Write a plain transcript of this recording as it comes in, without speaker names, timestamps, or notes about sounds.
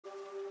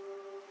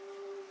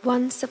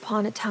Once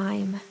upon a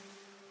time,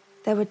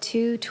 there were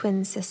two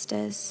twin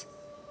sisters,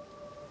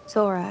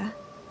 Zora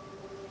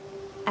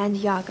and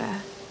Yaga.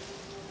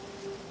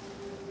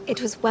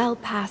 It was well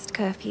past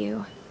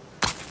curfew.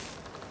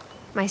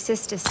 My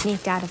sister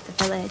sneaked out of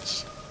the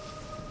village.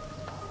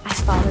 I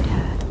followed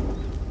her,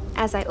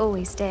 as I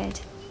always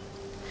did.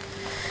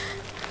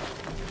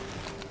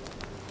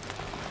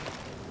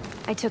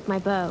 I took my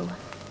bow.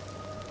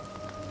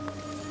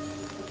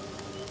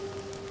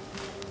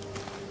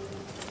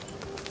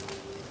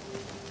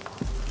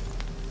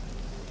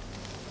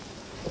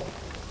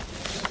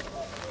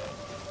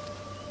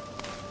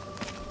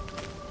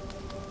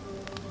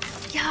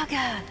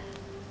 Yaga!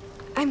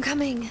 I'm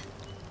coming.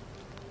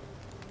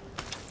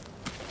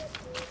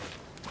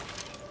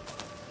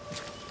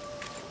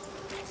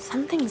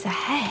 Something's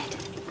ahead.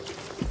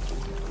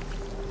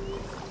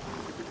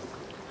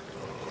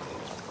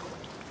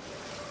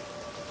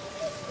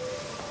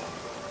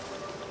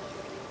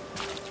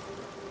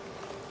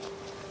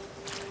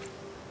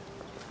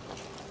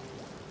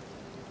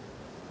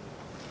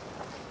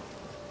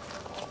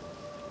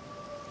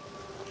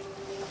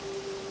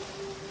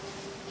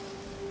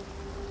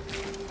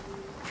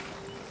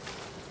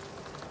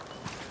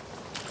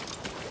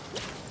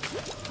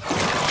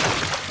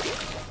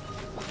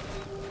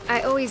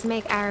 I always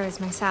make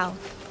arrows myself.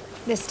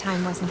 This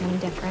time wasn't any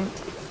different.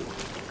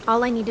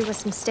 All I needed was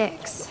some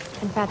sticks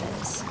and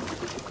feathers.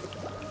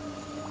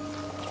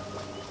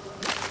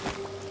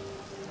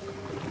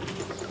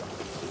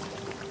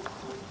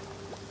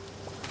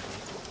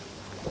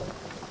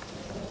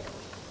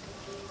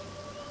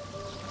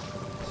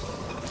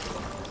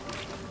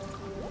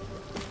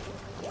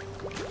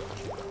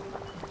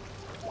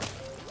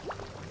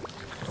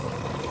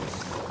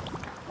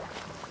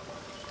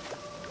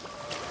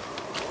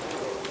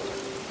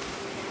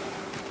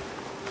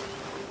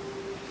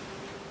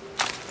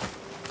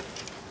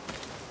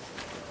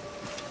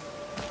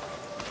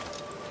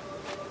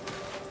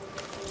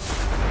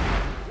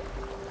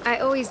 I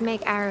always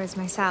make arrows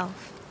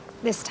myself.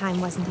 This time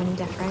wasn't any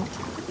different.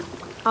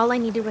 All I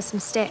needed was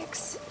some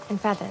sticks and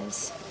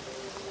feathers.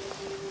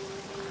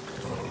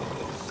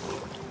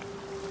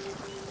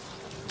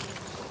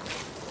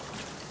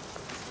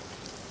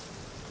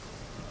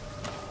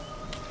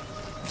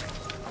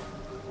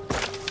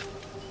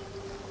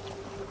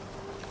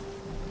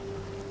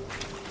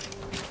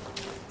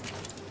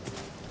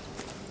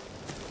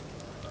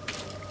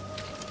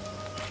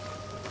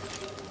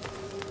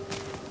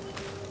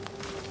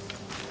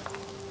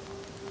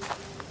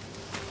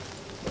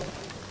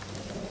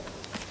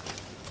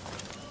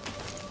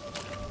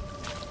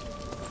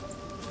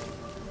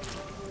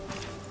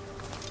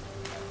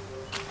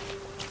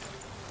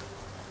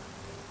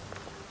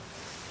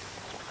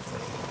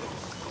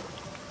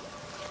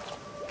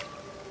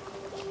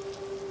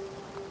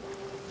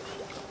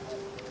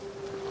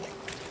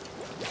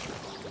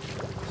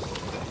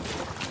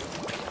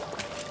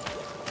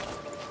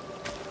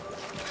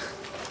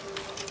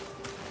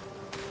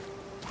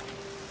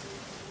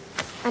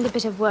 And a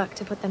bit of work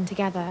to put them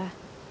together.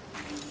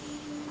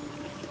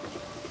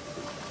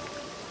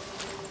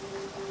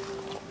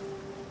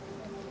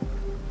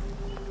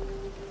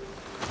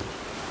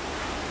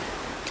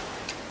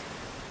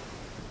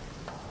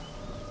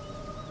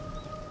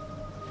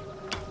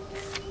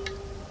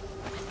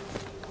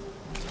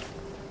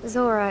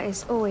 Zora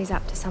is always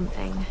up to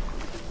something.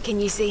 Can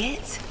you see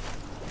it?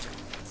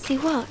 See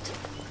what?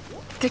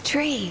 The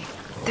tree.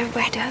 The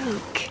red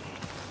oak.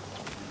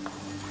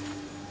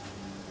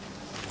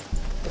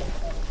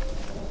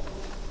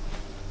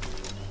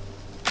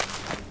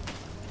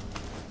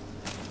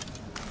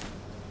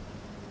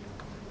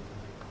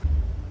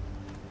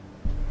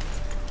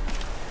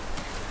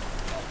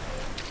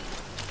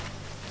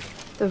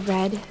 The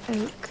red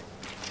oak.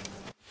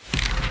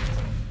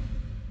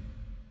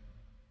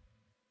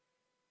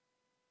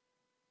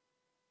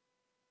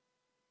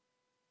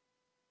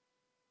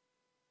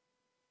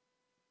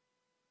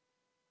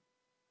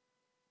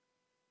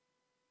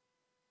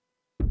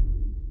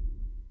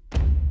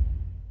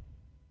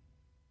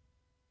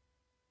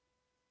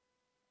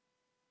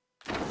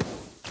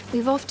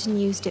 We've often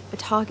used it for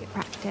target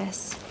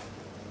practice.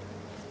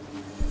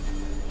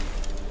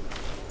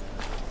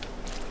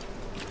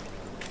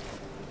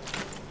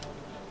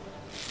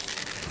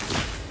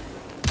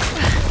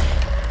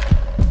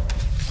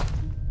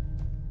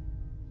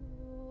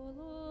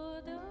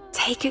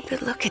 Take a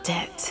good look at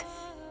it.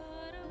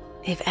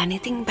 If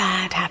anything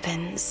bad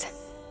happens,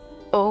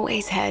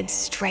 always head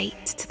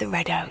straight to the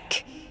red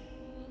oak.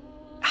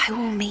 I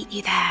will meet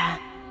you there.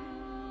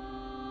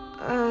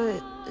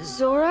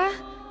 Zora?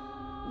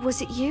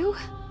 Was it you?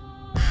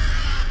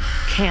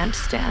 Can't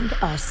stand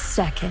a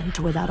second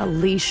without a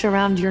leash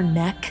around your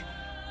neck?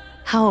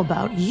 How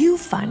about you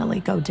finally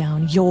go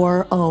down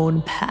your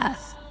own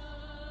path?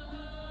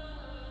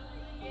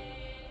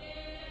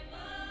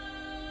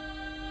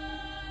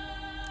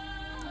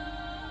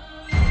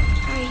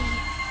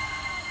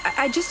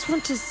 I just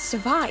want to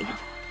survive.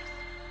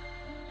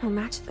 No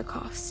matter the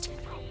cost.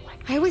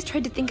 I always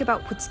tried to think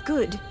about what's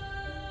good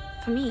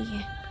for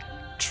me.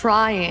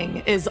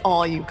 Trying is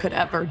all you could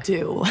ever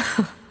do.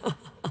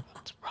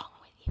 What's wrong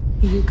with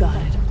you? You got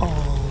it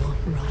all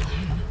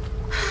wrong.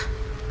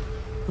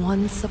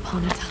 Once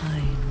upon a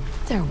time,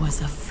 there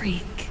was a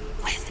freak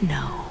with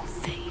no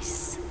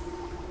face.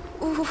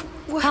 Ooh,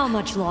 what? How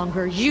much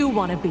longer you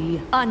want to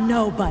be a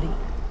nobody?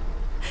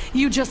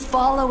 You just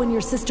follow in your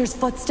sister's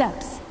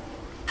footsteps.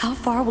 How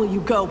far will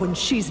you go when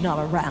she's not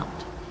around?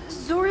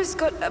 Zora's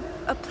got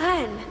a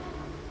plan.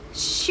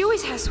 She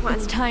always has one.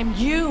 It's time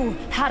you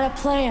had a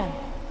plan.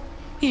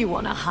 You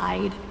want to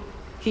hide?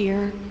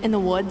 Here, in the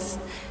woods?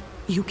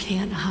 You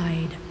can't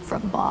hide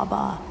from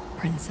Baba,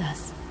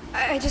 princess.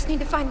 I just need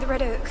to find the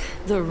Red Oak.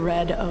 The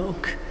Red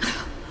Oak.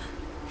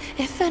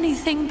 If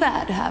anything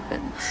bad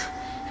happens,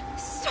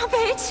 Stop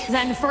it!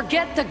 then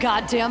forget the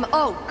goddamn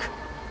oak.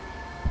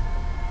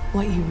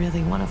 What you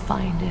really want to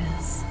find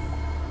is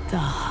the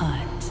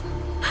hut.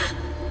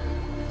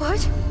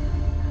 What?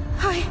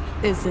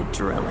 Is it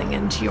drilling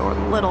into your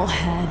little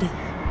head?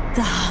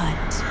 The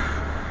hut.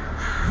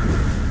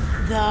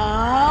 The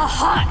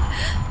hut!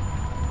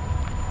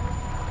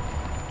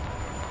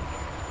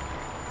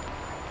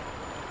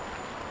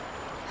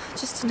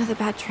 Just another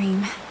bad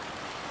dream.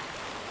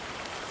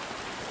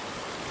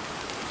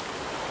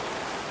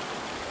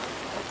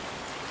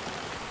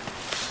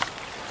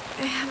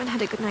 I haven't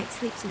had a good night's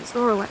sleep since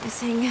Zora went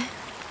missing. I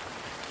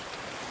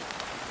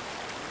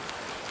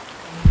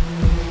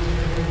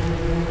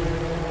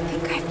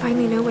think I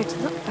finally know where to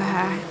look for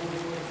her.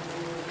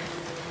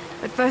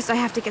 But first I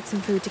have to get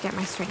some food to get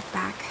my strength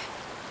back.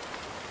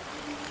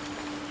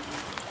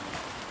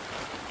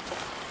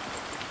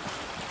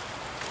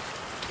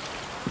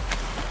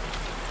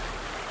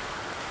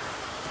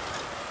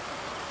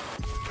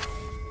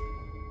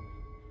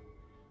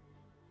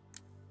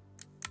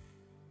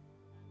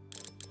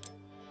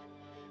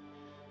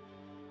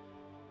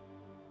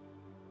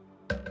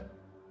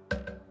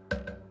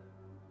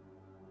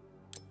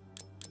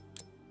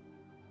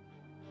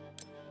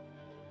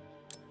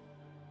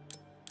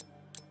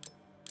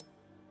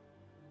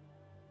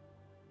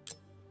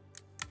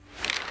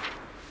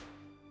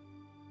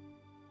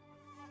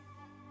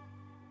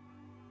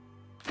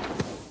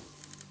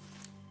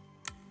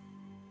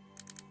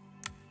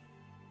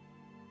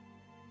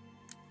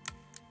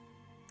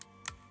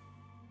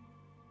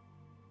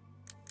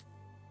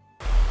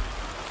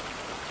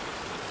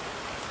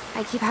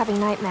 I keep having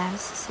nightmares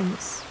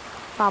since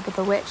Baba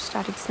the Witch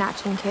started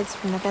snatching kids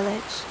from the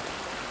village.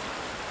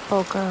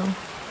 Volko,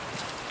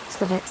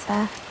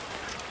 Slavitsa,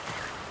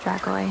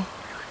 Dragoi.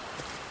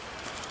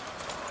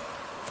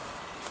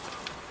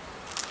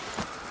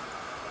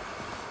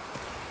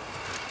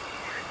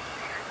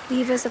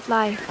 Levers of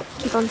life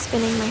keep on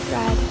spinning my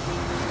thread.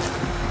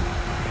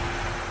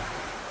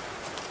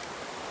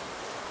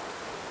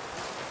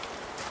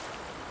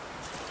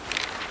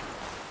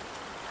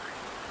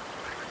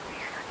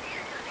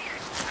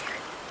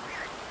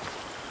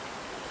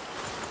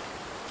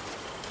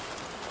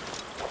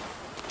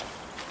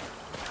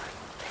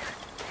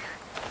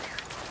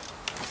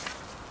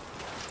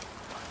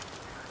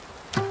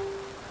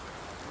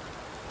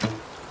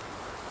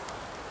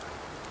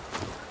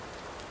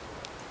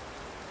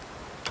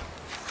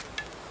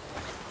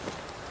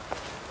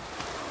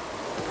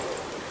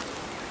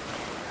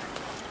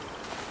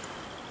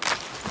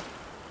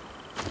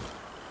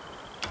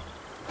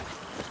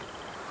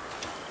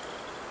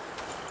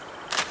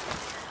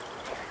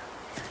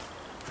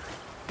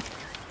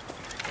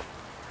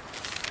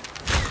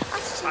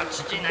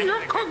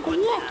 Jaka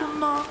głodna!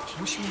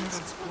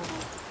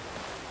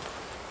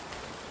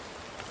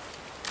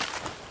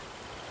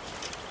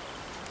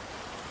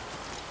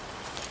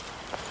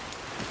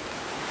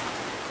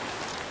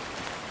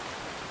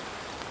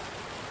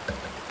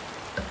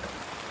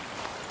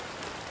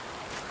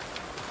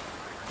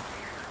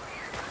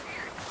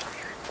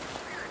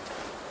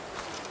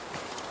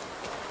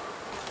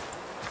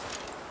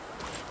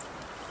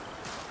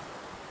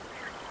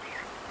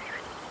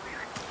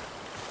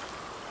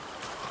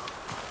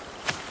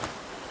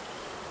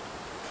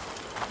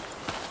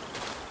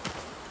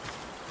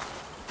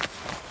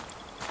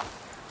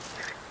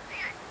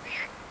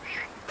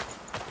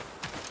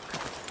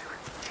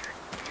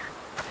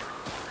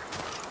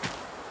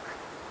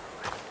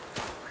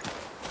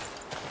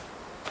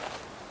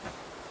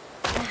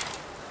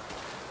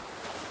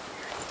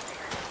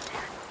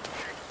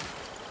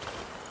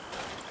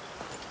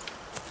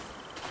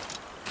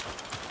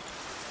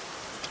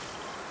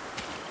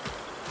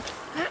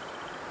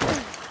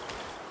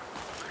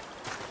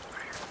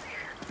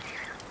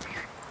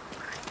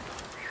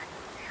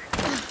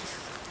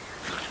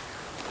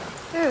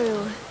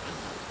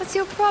 What's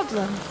your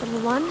problem,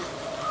 little one?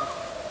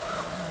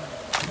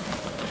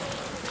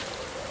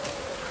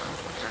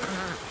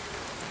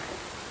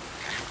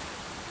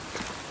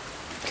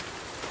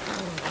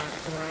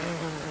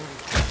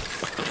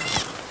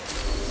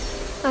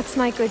 That's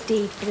my good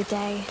deed for the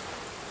day.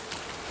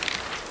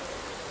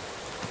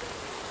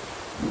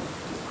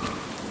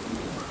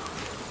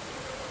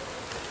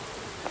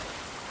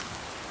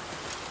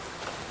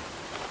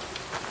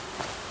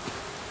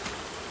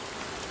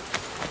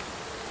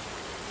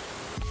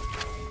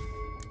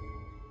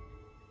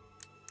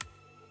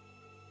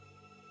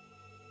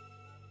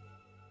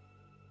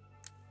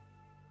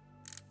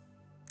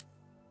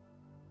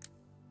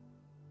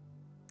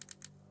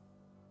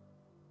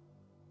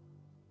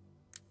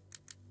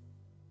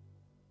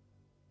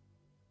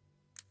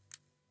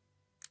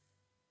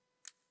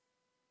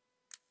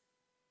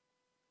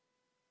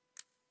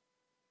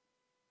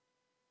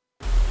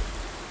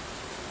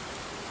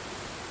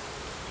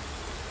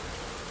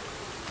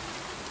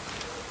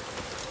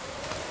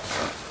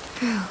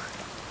 Phew.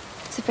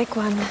 It's a big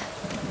one.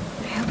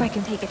 I hope I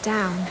can take it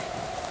down.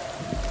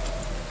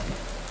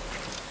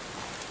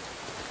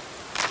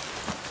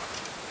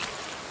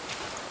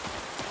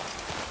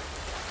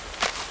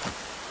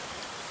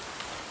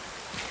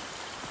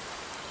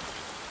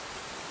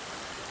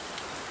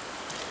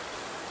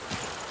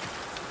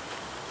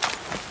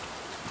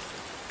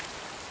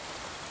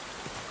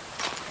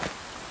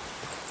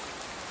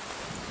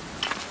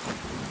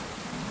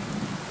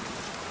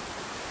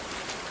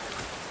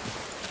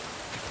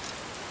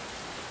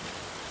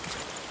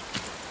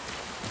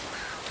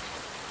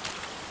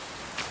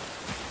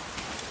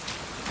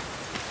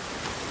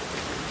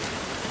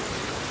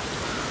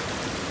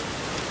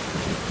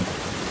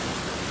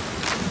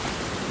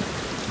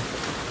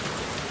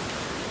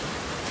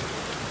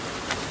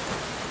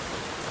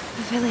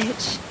 The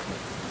village.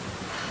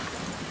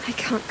 I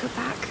can't go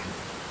back.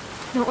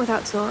 Not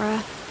without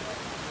Zora.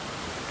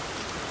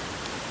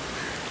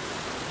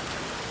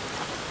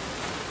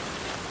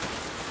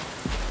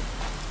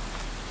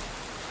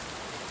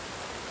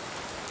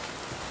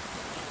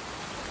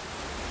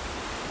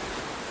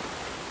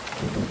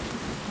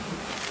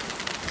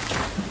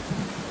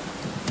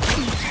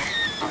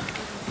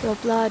 Your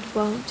blood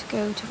won't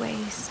go to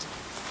waste.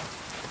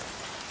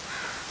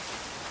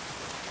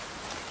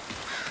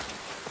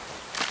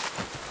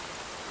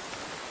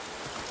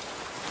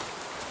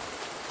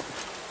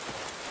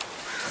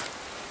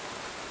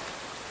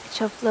 It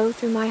shall flow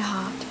through my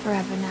heart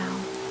forever now,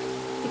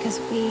 because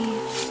we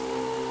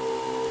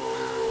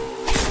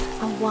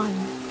are one.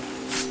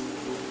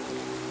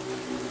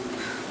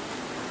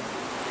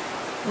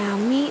 Now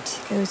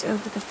meat goes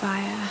over the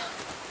fire.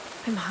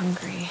 I'm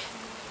hungry.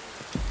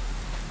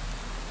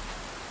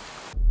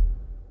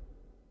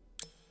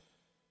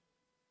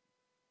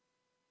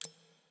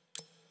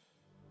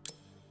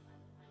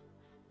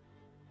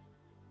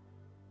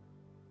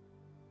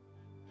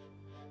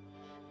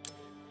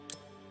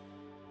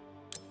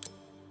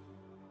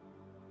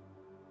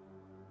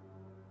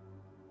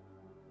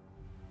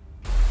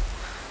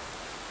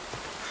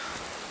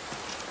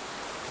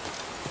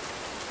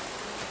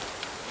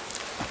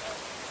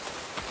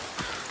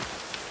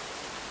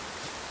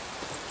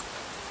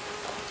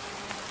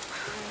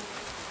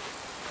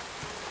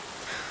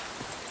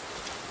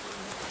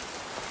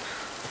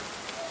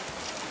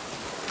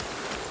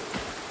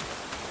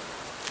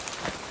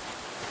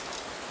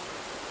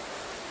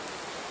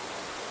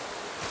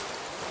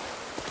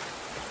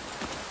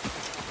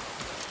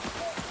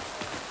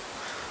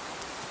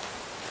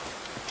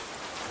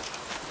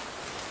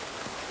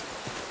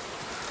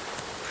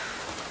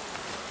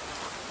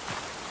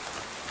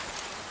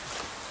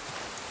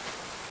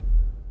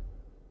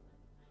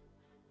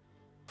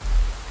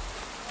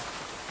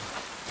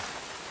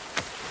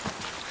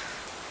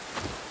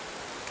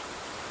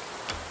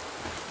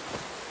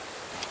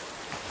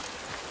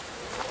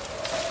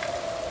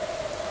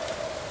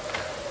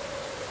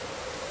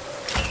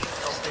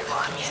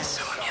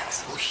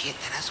 Вообще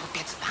teraz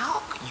upiec na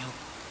ogniu.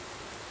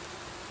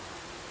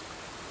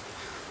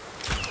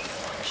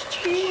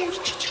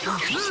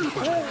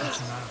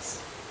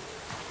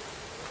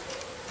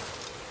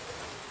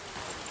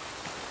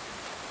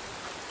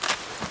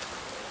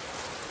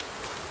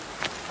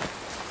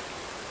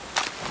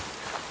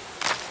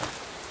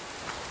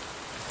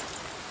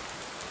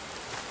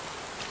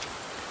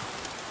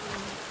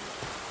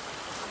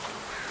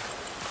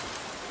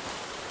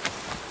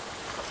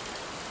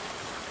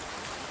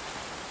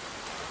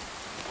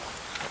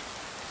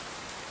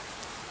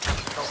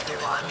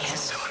 Było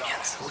mięso.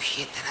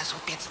 Musi teraz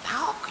upiec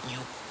na ogniu.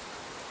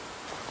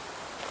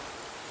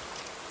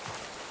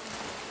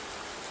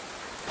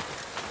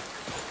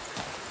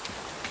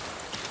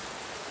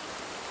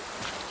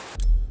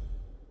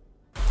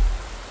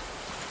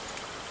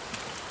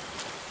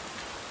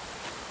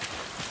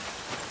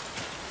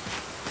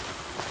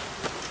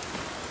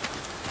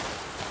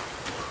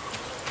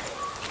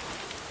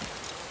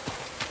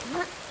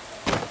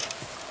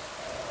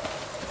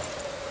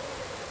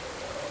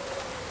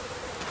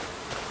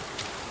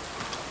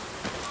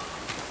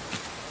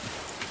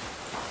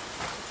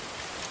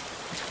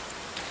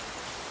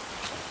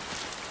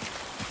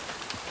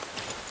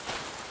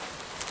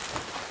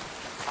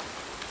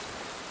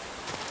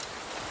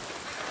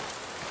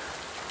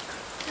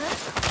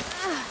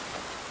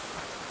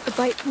 A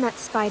bite from that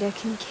spider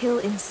can kill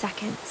in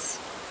seconds.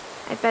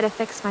 I'd better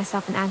fix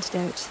myself an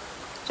antidote,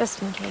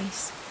 just in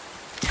case.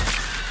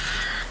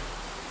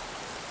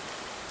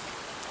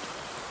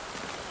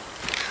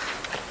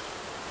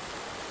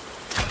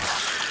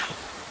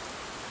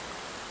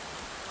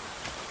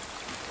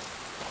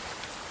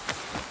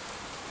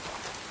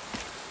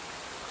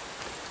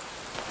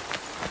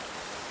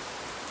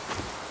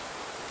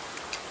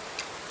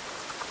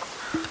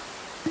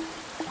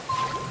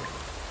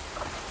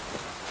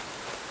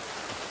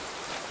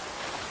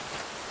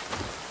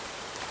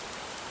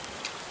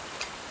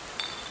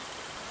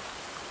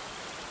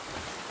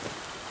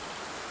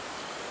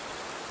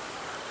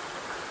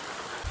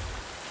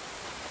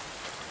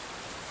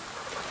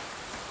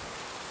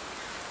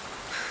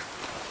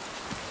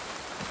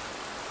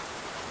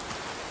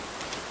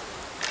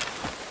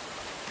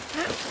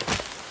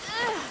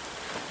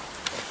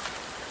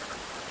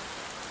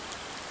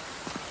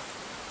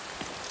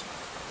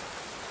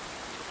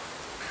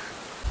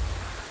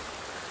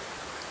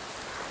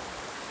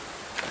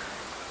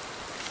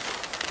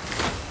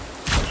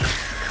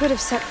 could have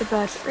set the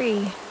bird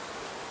free,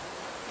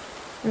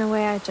 in the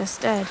way I just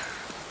did.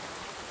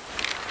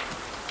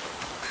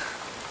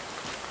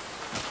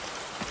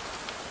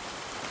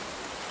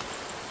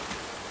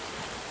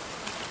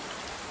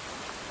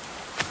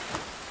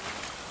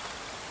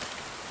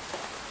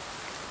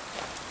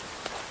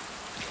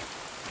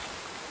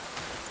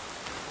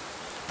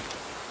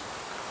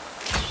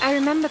 I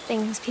remember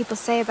things people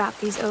say about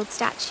these old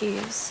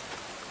statues.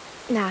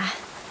 Nah,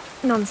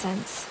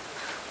 nonsense.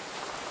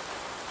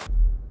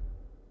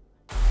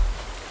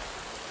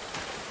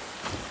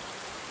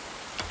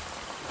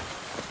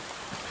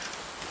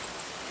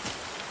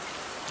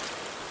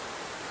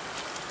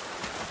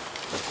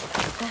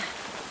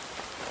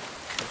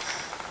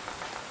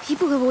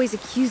 People have always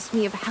accused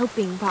me of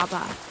helping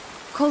Baba.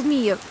 Called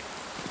me a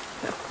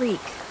freak.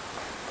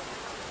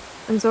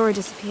 When Zora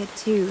disappeared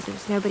too, there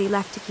was nobody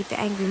left to keep the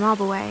angry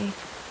mob away.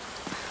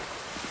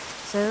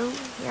 So,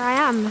 here I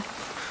am.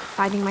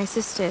 Finding my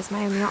sister is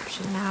my only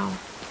option now.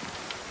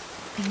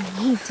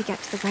 I need to get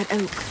to the Red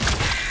Oak.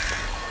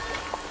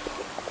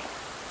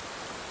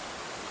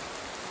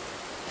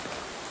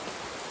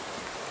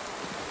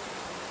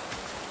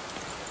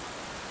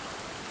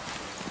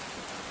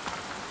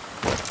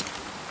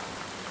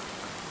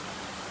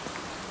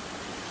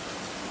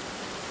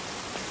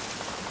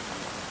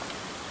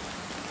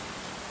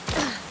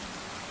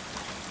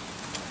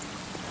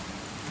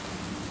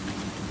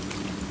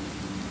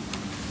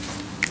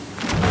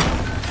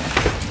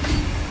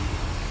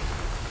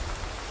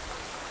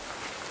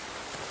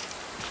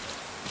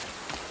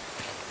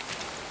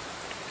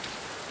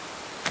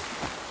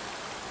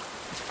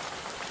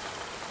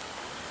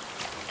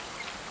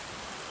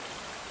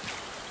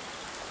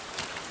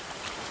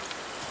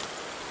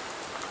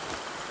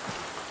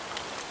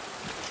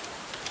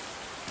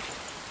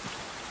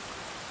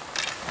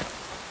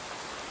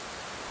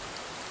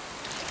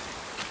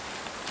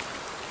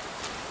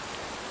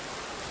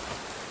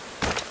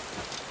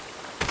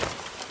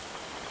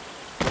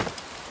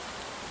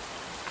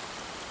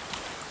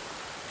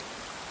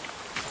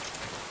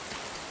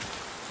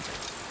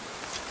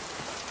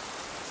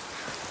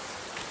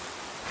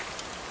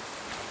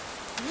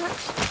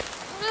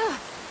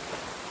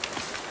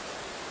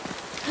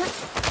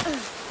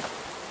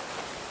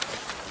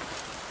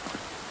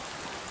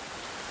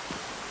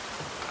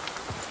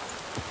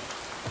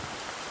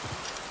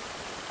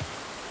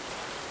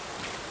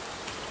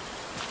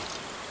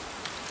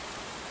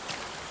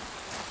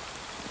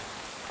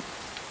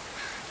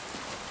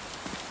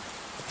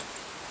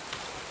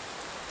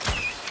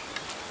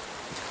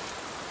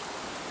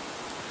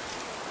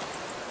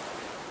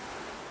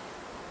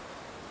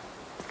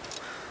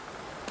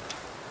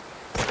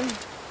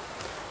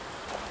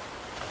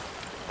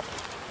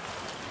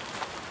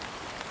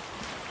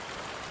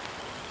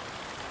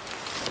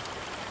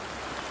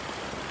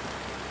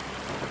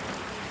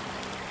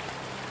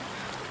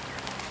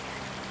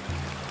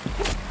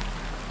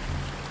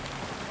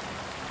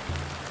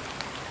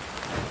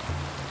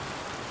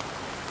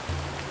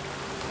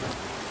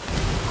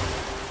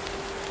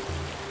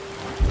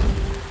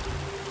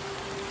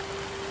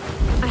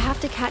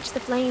 To catch the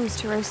flames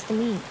to roast the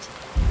meat.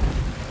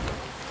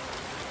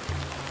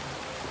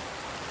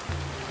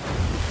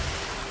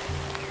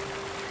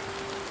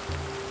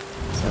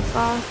 So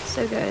far,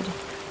 so good.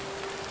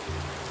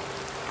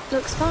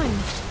 Looks fine.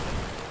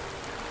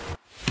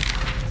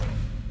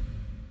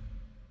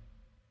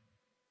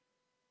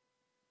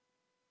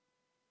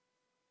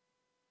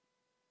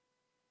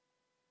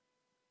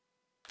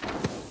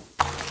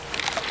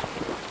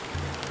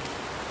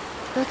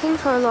 Looking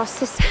for a lost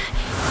sister.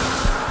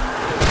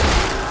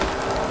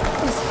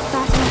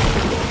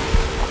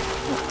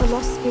 A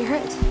lost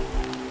spirit?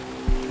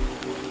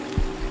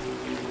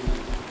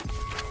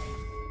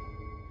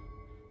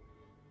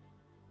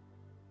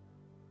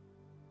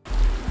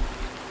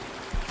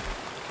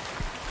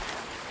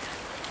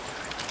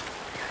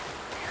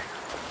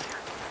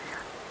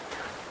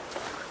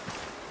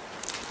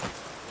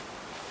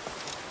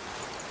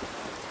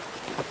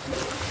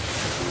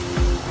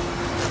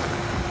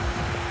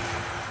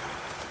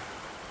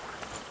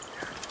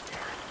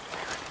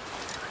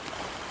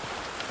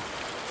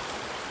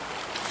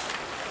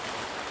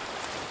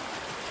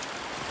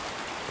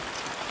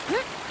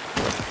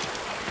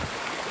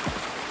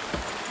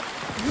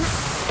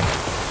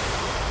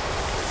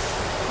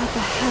 What the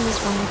hell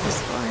is wrong with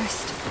this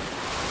forest?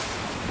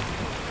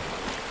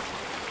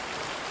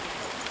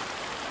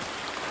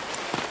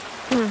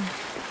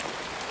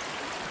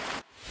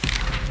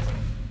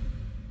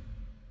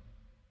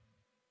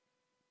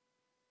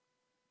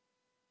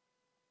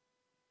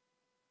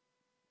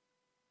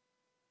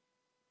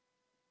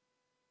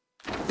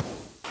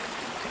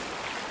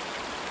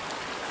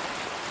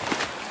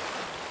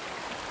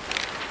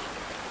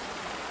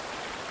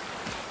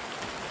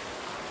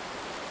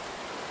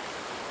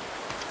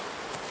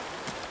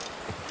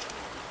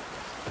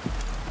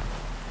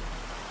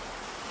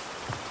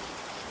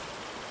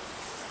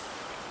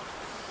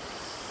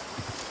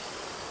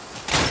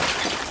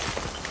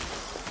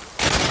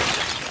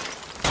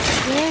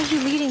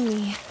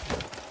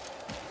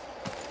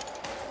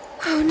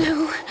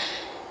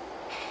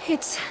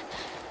 It's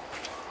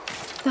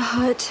the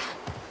hut.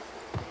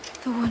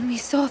 The one we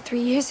saw 3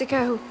 years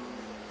ago.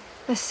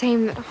 The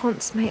same that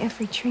haunts my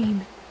every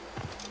dream.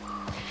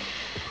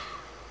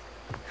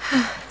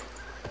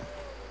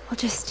 I'll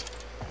just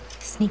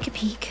sneak a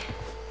peek.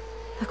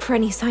 Look for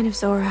any sign of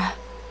Zora.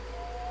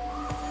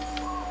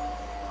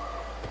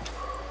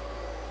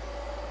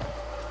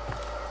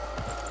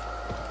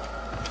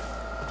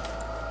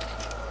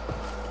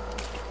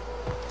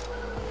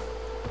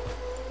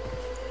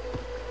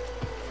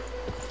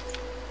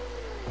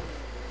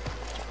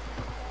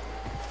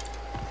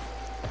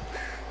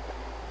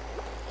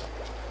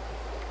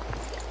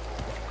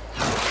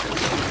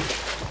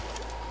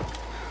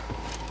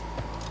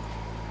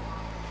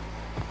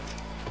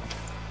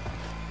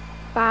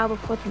 Bow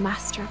before the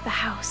master of the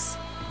house.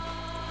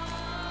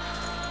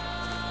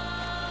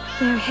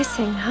 No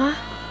hissing, huh?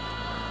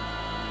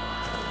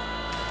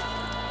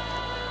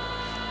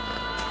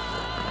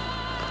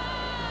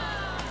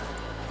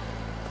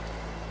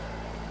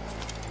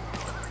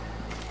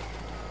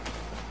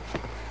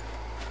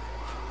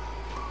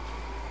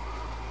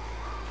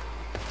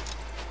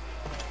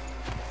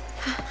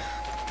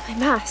 My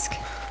mask.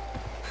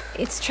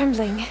 It's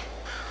trembling.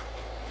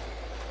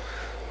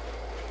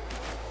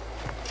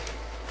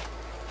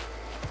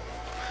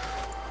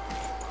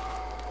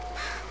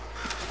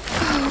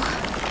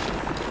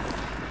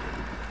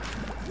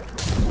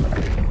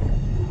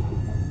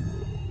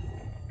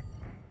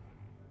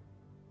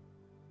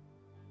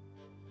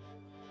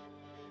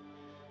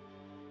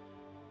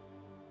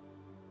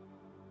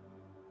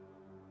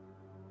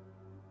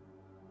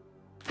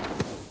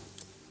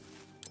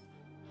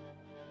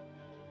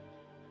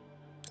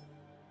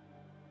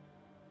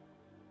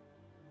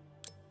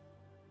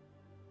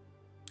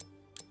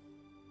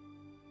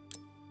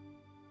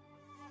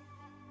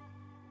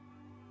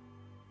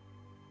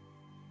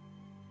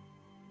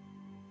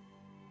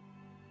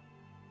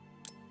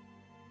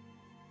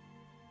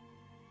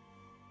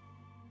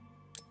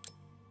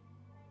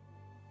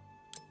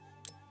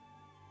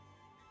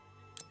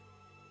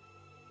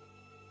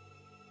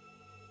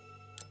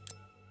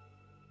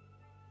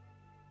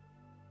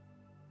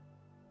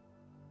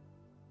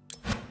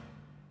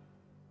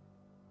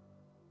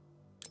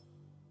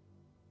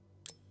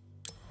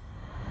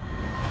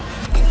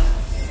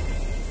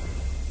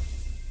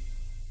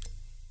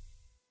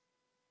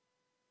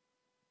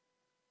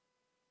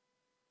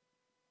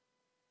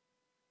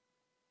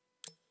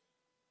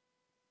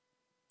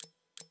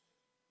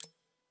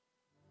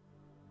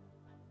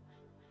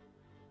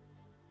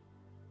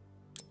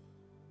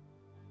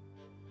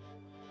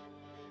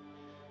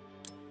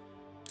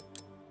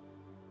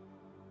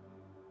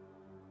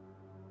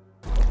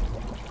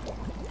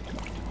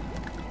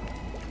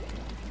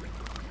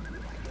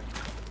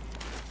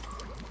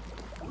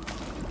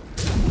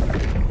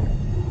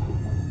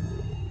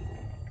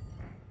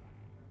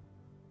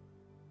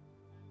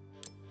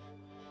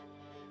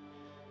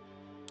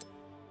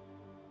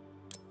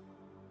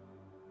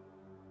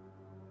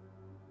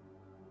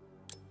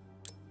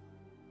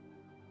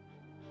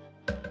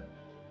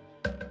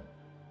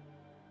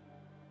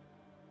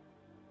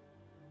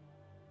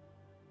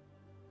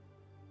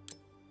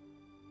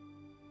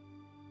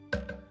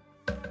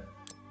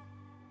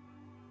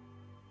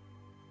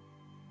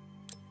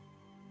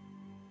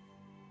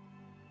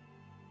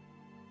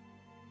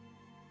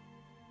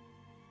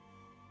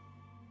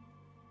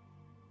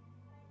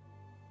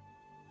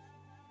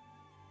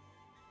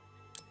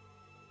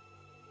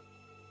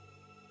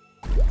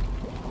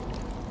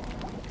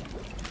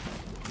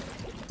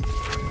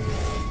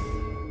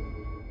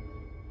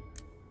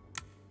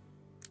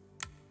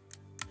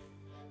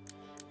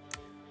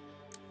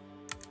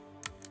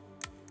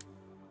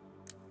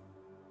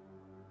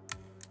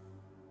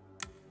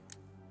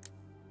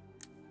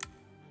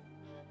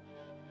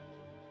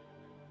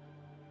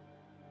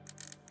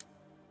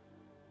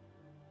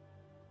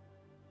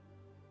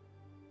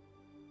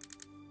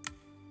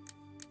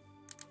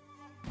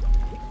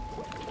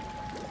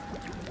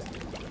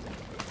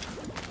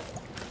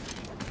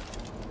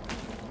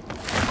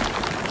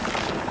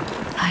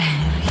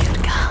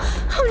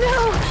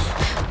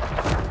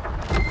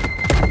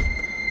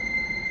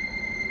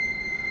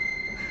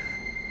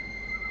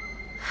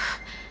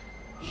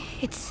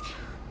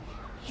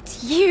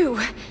 It's you!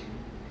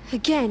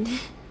 Again.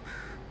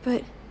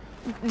 But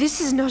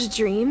this is not a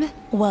dream.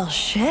 Well,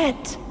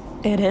 shit.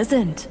 It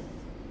isn't.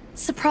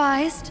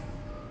 Surprised?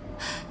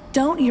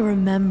 Don't you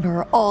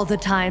remember all the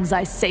times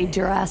I saved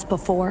your ass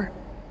before?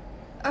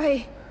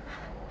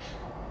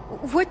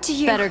 What do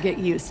you... Better get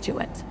used to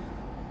it.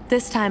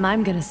 This time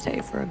I'm gonna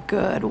stay for a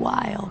good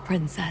while,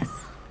 princess.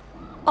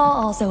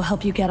 I'll also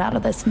help you get out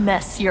of this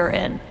mess you're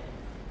in.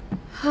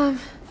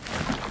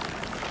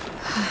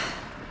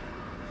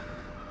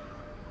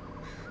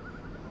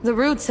 The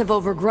roots have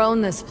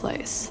overgrown this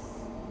place.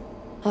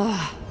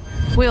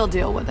 We'll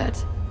deal with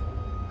it.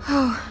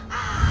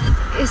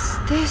 Is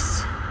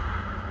this...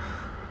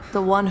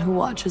 The one who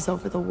watches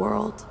over the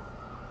world.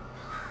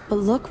 But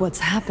look what's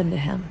happened to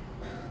him.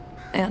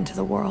 And to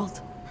the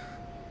world.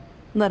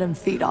 Let him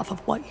feed off of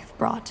what you've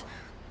brought.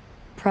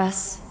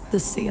 Press The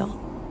seal.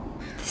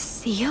 The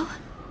seal?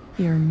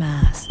 Your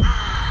mask.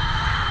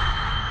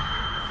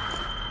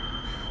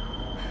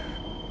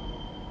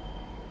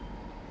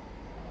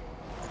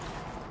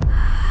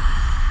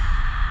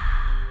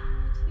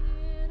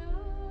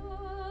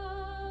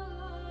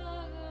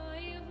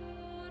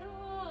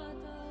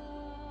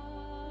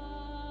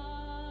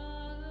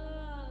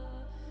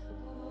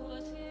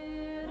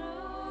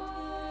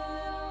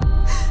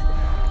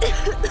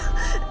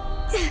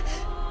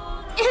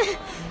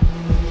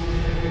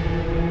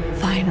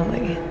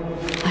 Finally,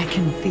 I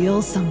can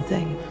feel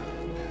something.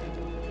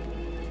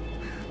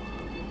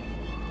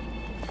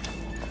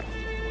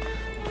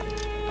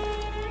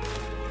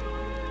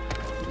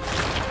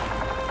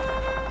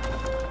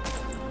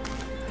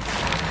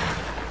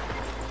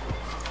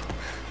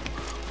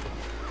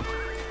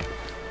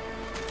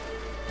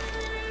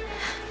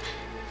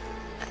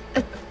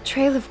 A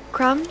trail of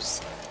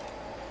crumbs?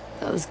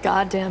 Those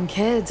goddamn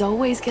kids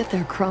always get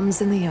their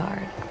crumbs in the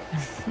yard.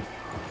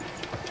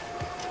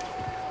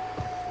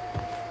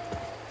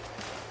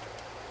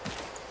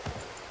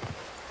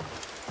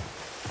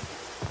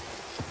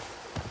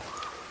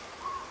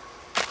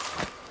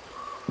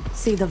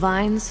 See the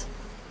vines?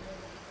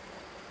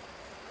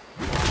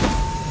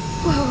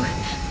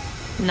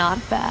 Whoa. Not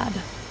bad.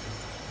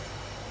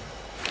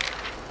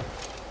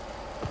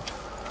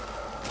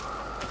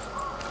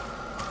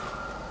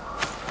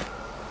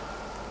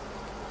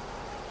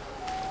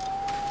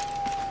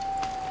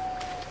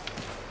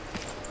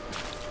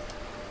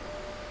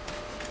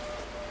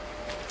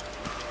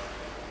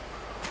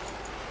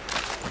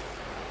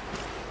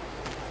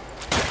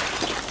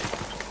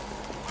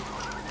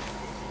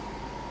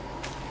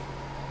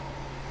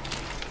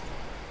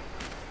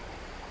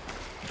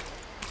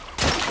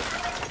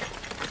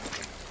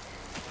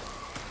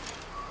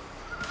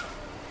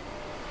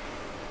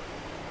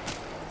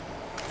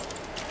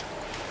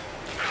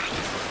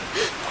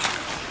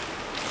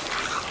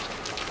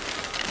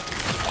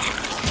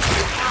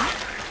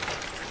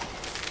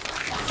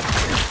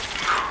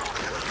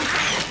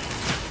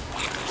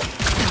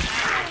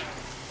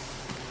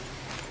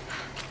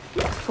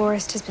 The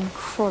forest has been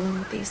crawling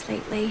with these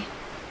lately.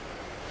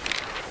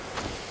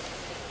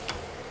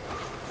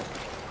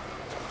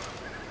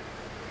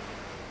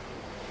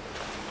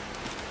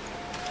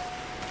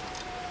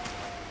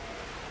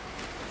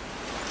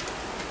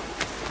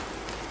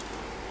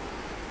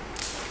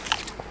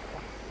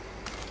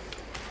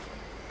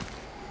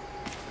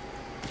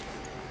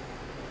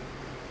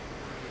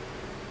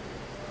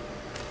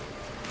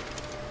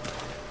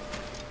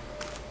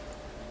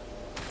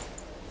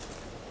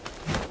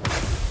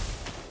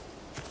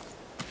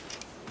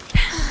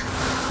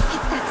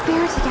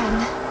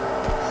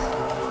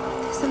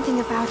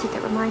 About it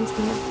that reminds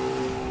me of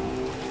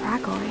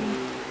Dragoy.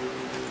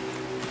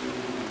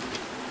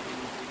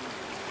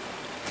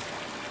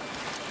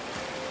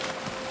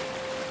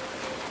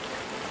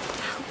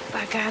 Oh,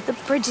 bugger, the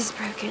bridge is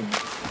broken.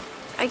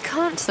 I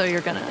can't... So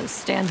you're gonna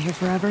stand here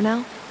forever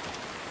now?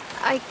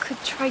 I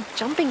could try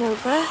jumping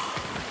over.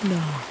 No.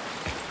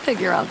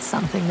 Figure out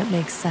something that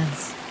makes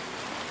sense.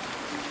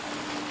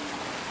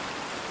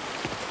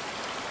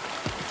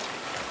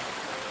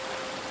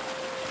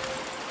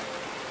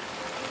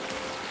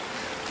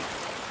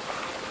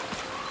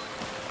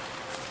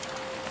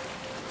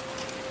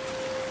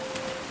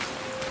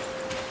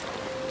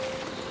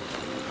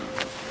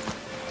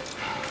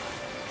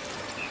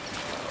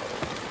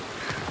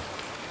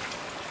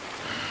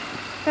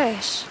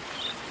 Fish.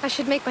 I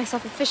should make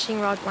myself a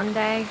fishing rod one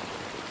day.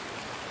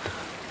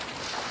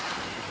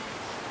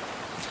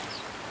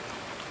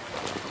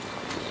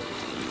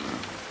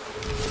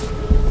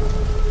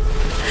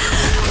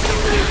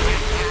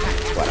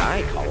 That's what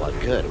I call a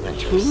good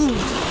winter season.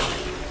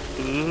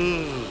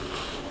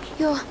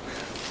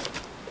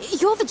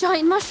 You're the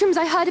giant mushrooms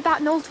I heard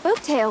about in old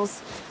folktales.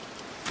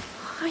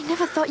 I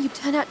never thought you'd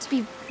turn out to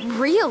be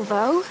real,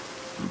 though.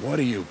 What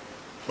are you...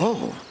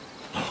 Oh,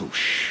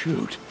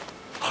 shoot.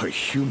 A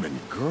human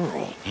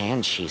girl.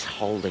 And she's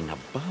holding a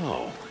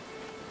bow.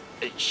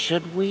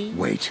 Should we?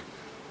 Wait.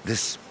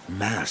 This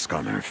mask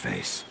on her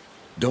face.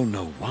 Don't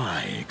know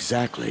why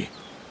exactly,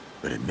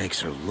 but it makes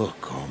her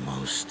look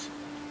almost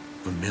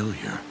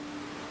familiar.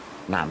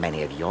 Not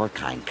many of your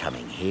kind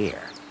coming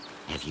here.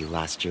 Have you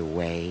lost your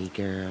way,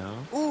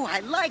 girl? Ooh, I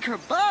like her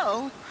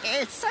bow.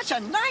 It's such a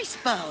nice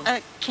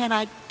bow. Can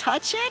I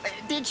touch it?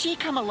 Did she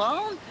come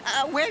alone?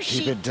 Where's she?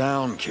 Keep it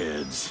down,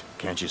 kids.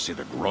 Can't you see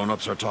the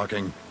grown-ups are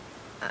talking?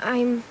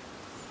 I'm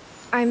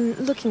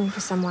looking for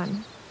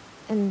someone.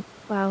 And,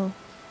 well,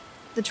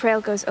 the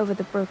trail goes over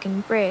the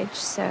broken bridge,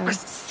 so...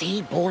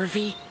 See,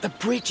 Borvi? The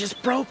bridge is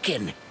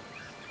broken.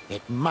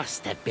 It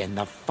must have been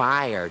the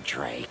fire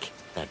drake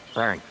that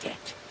burnt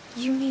it.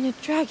 You mean a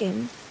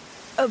dragon?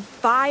 A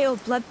vile,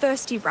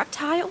 bloodthirsty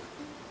reptile?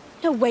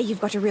 No way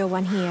you've got a real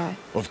one here.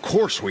 Of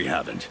course we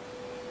haven't.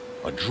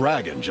 A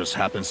dragon just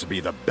happens to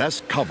be the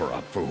best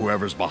cover-up for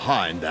whoever's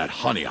behind that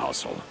honey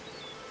hustle.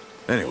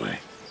 Anyway,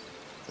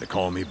 they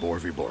call me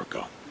Borvi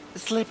Borko.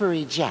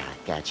 Slippery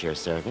Jack at your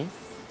service.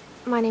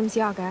 My name's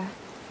Yaga.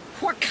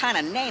 What kind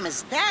of name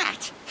is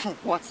that?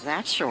 What's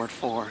that short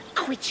for?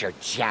 Quit your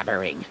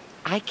jabbering.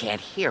 I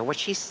can't hear what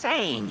she's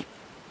saying.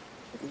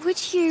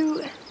 Would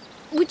you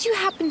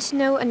happen to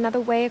know another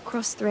way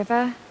across the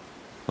river?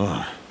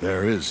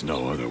 There is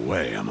no other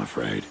way, I'm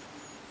afraid.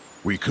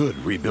 We could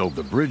rebuild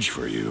the bridge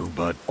for you,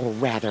 but... Or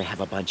rather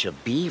have a bunch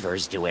of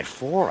beavers do it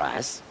for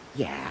us.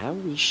 Yeah,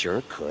 we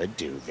sure could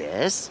do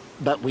this.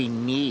 But we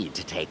need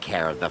to take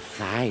care of the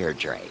fire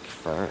drake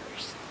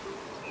first.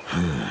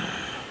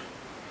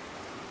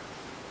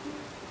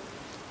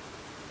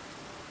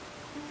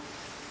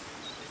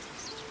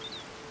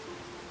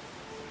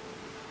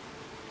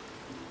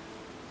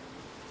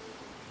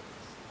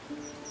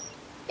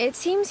 It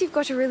seems you've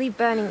got a really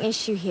burning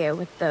issue here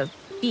with the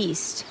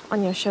beast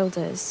on your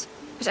shoulders.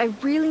 But I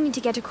really need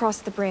to get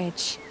across the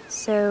bridge.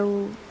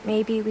 So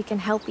maybe we can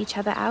help each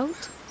other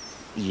out?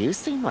 You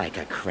seem like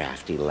a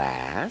crafty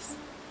lass.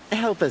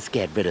 Help us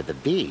get rid of the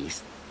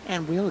beast,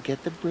 and we'll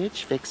get the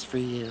bridge fixed for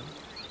you.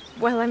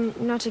 Well, I'm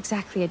not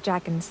exactly a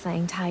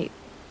dragon-slaying type.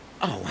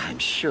 Oh, I'm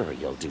sure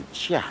you'll do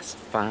just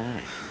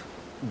fine.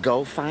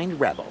 Go find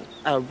Rebel,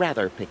 a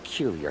rather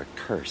peculiar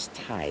cursed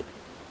type.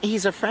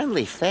 He's a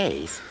friendly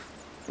face,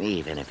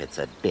 even if it's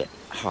a bit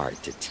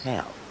hard to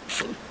tell.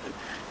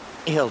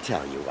 He'll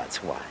tell you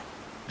what's what.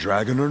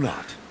 Dragon or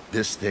not,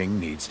 this thing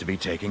needs to be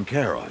taken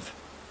care of.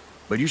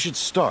 But you should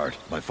start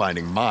by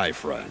finding my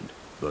friend,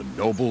 the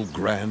Noble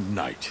Grand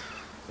Knight.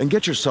 And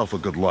get yourself a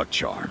good luck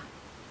charm,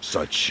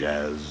 such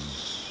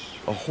as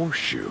a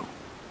horseshoe.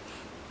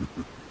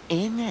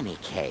 In any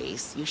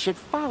case, you should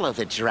follow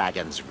the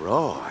dragon's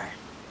roar.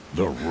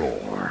 The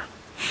roar.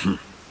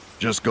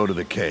 Just go to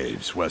the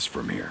caves west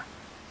from here.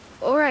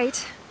 All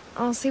right,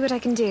 I'll see what I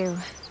can do.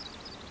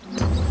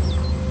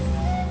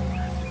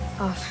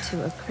 Off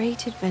to a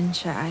great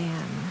adventure I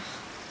am.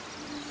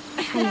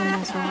 Hang in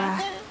there,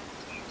 Zora.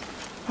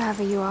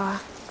 Wherever you are.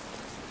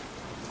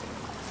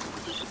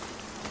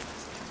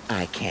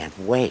 I can't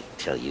wait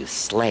till you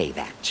slay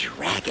that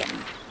dragon.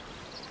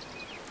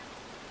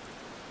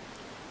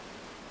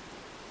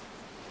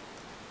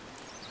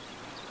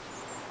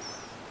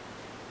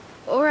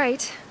 All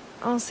right,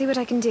 I'll see what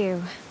I can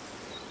do.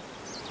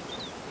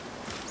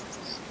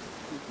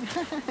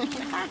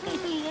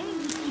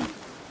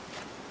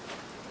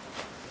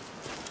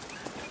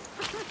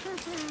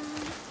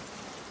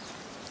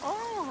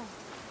 Oh.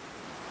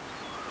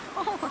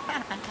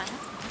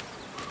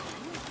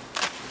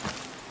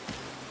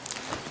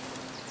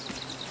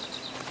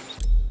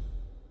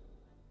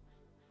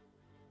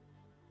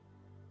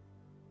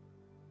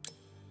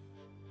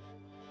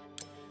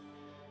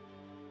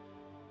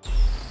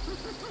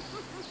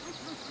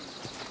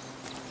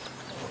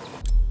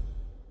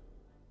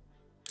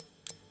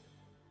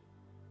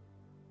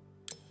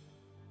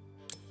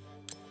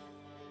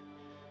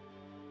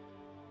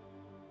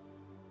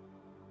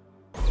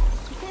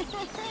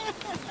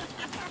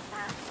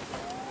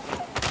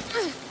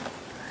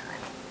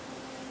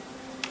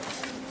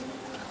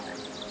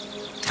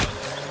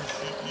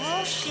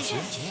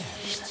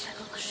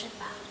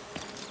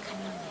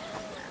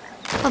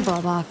 A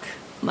Bobak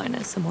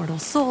minus immortal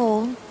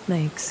soul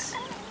makes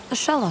a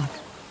Shellock.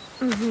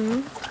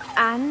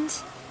 And?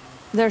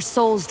 Their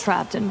souls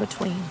trapped in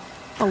between,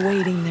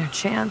 awaiting their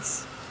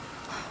chance.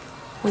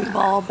 We've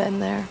all been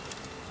there.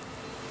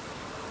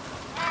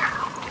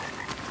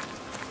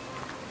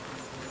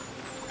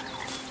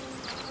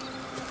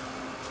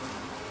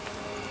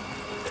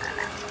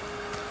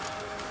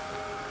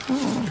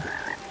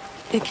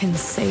 It can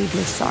save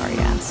your sorry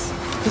ass.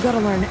 You gotta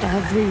learn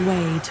every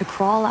way to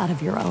crawl out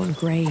of your own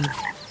grave.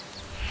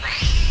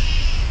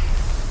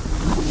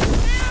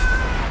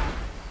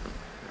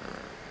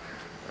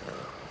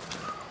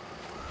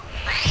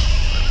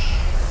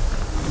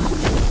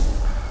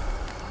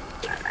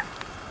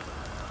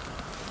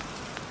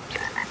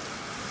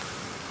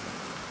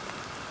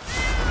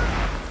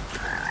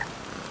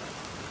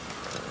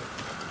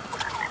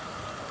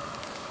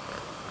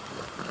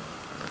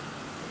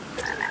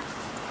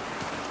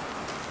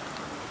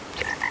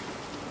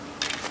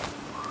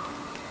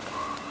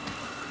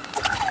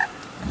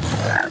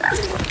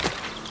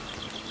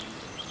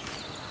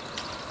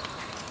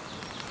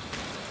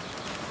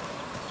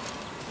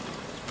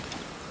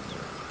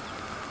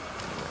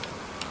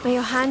 May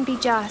your hand be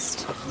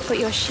just, but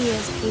your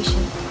shears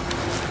patient.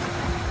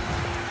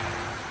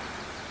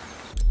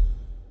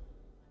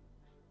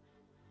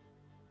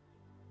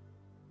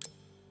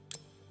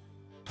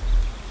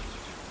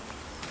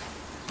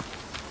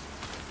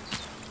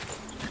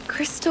 A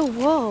crystal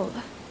wool.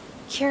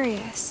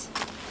 Curious.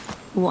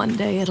 One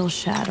day it'll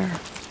shatter.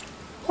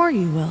 Or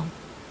you will.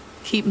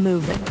 Keep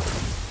moving.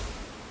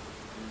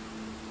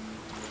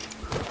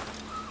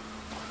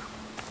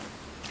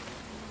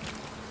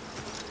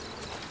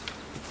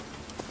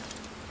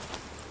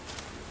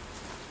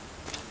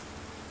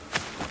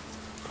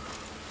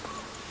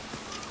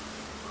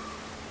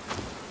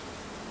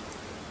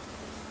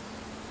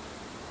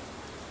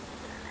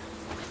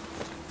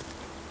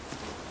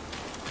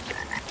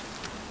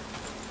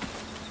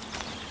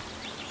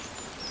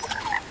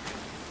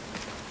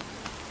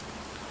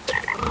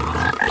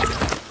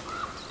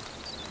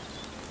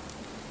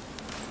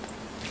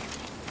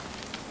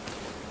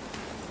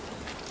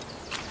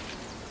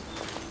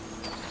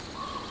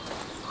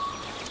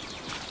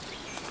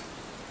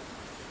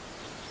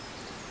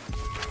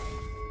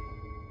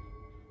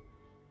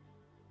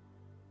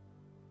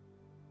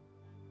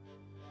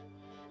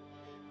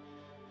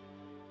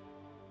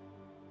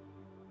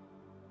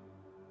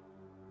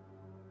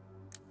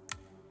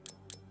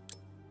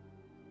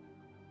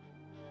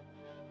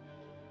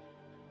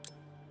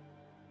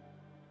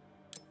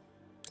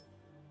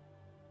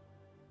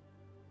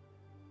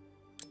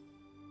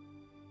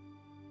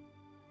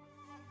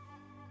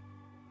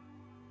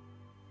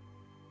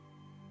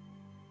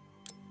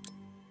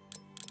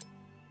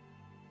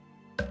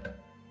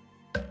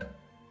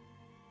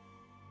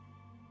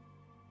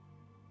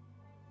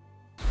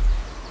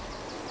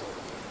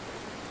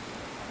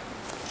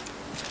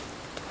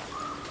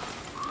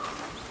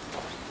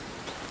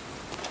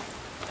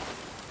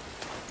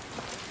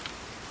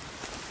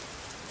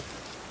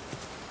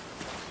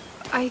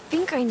 I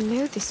think I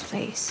know this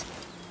place.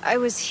 I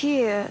was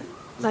here,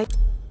 like...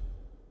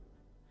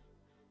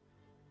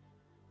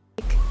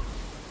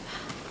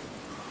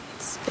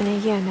 It's been a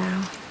year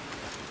now.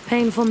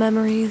 Painful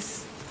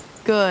memories?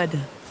 Good.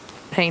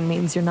 Pain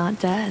means you're not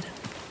dead.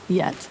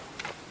 Yet.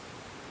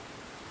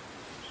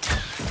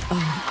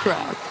 Oh,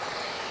 crap.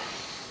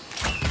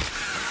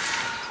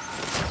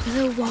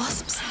 Willow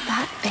wasps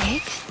that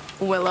big?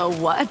 Willow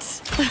what?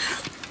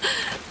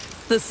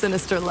 The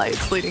sinister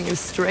light's leading you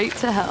straight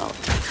to hell.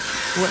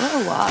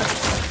 Willow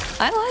wasp.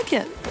 I like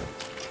it.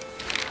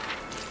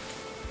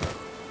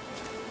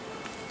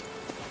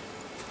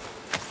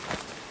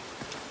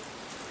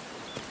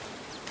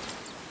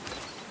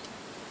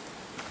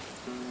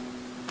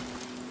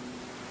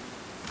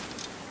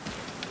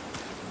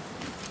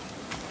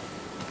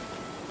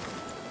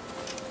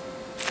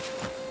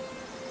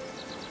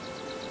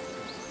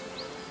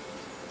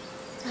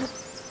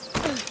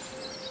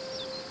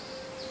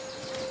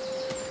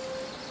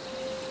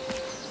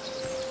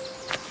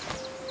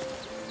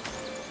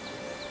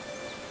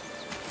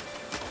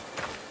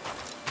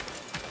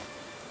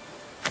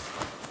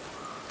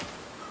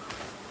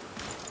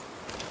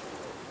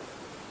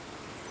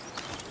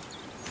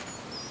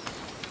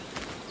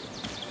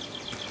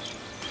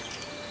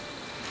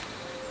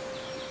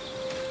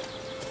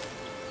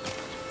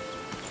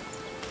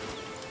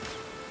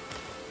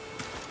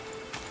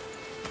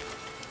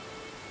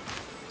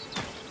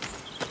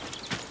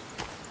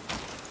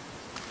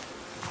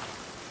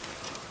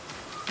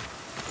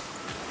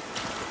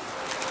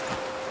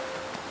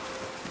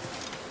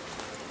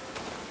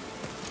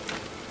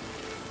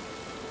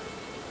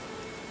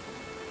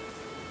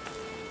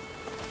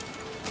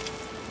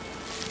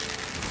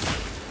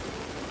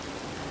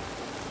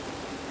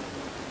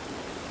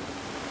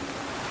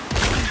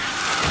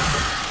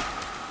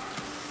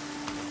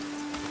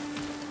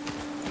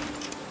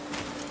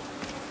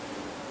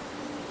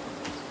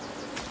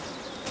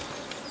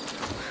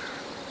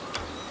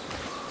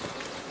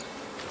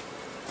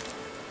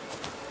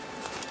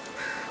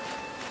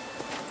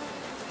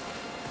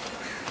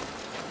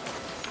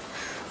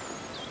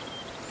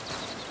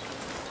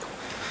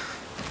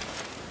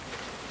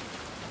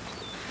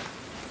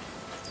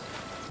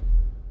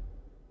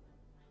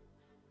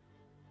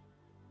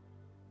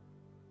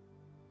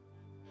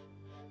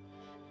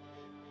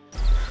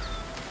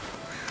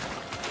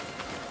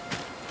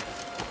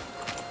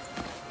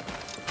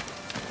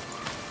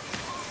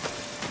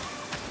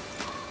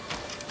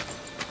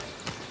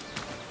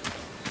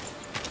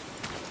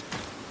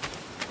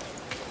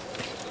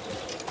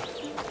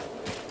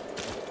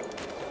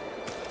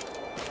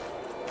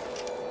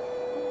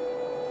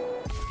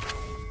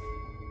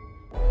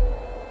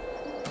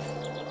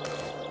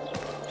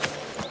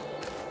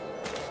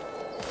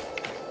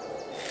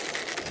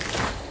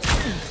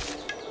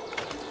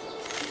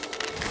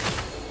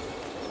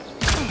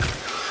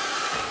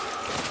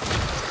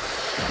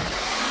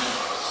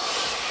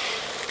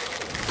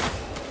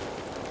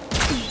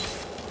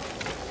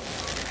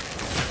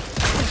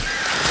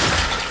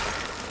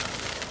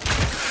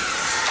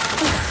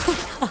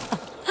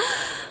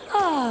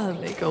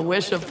 Make a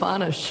wish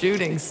upon a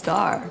shooting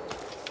star.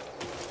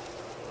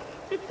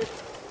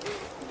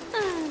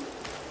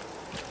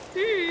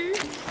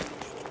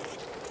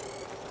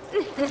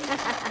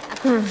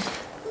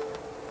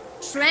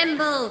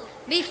 Tremble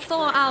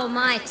before our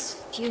might,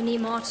 puny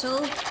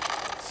mortal.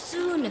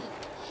 Soon,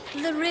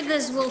 the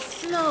rivers will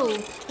flow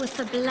with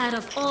the blood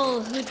of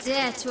all who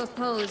dare to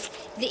oppose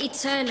the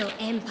eternal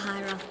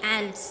empire of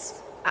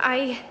ants.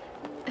 I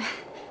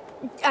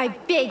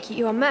beg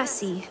your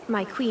mercy,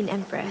 my Queen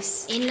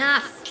Empress.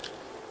 Enough!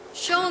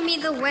 Show me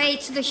the way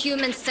to the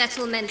human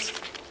settlement,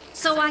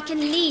 so I can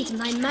lead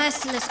my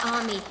merciless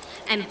army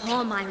and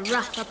pour my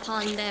wrath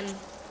upon them.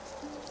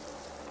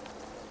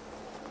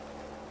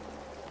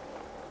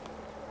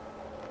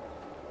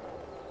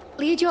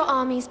 Lead your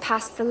armies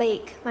past the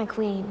lake, my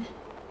queen.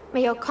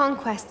 May your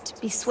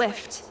conquest be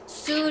swift.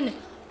 Soon,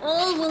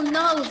 all will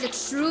know the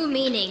true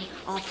meaning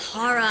of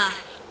horror.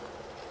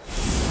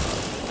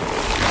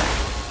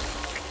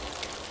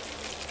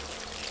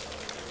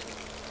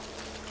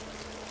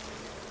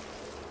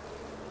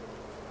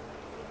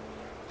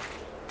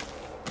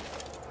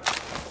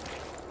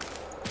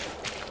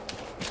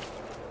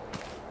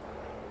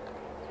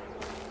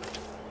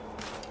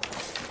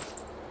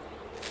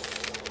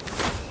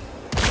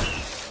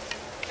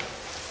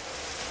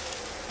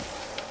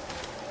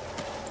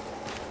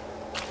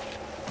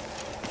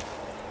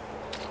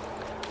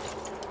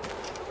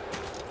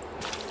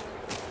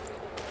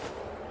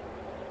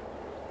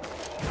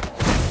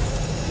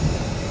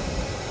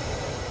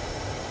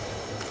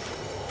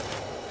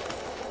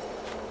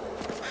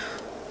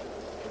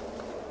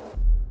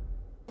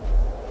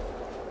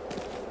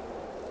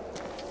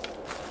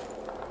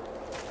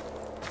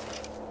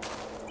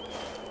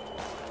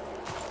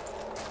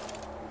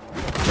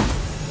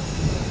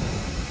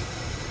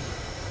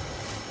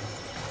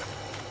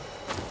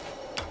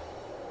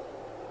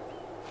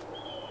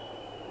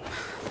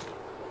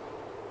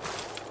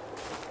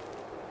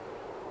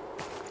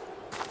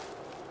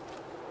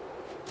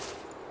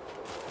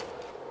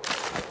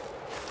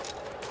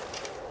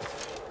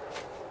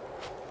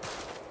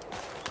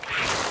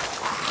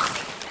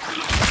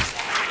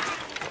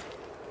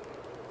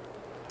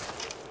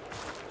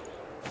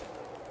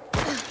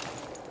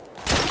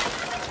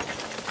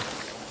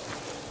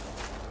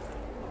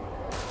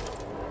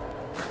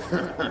 I'll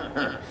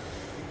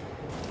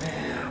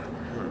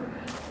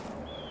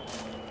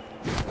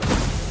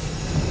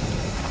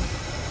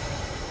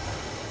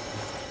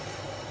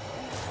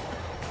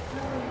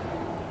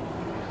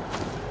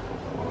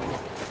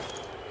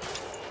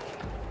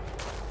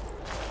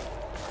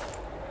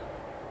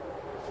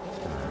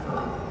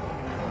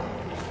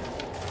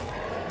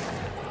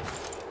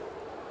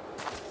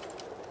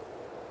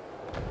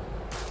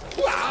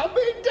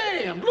be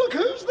damned! Look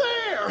who's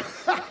there!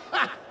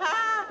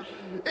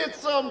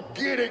 It's some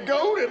giddy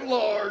goat at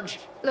large.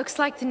 Looks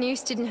like the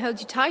noose didn't hold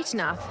you tight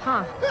enough,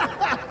 huh?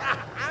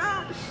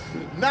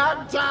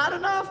 Not tight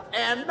enough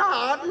and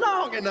not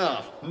long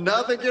enough.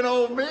 Nothing can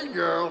hold me,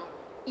 girl.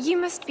 You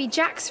must be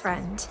Jack's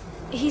friend.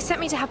 He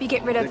sent me to help you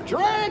get rid of... The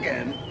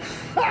dragon?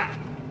 Ha!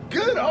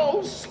 Good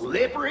old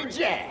Slippery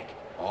Jack.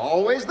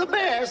 Always the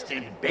best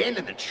in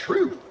bending the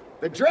truth.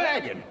 The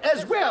dragon,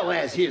 as well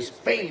as his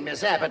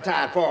famous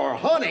appetite for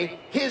honey,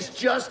 is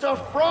just a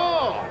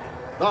fraud.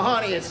 The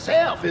honey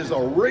itself is a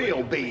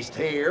real beast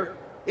here.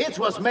 It's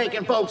what's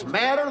making folks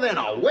madder than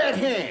a wet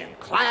hen,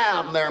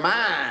 clouding their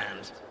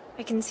minds.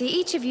 I can see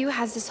each of you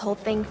has this whole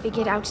thing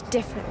figured out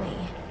differently.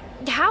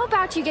 How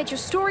about you get your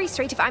story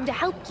straight if I'm to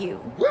help you?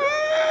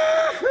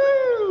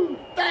 Woohoo!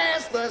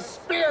 That's the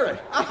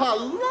spirit. I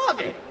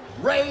love it.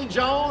 Rage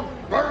on,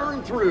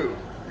 burn through.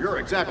 You're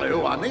exactly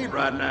who I need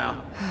right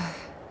now.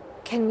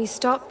 Can we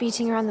stop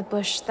beating around the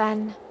bush,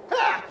 then?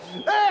 Ha!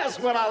 That's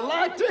what I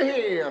like to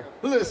hear.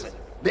 Listen,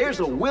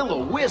 there's a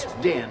will-o-wisp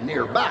den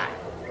nearby.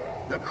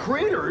 The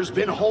critter's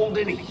been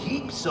holding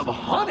heaps of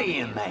honey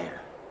in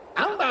there.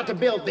 I'm about to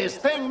build this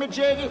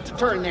thingamajiggy to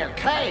turn their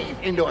cave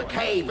into a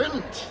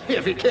cave-in,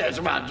 if you catch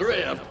my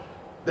drift.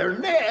 Their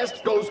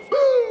nest goes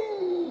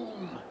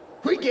boom!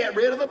 We get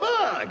rid of the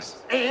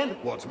bugs, and,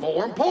 what's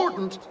more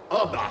important,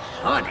 of the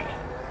honey.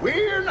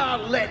 We're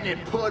not letting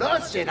it put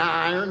us in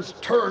irons,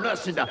 turn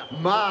us into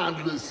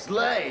mindless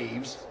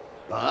slaves.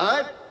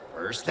 But,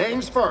 first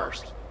things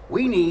first,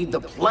 we need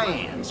the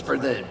plans for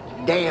the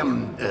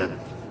damn,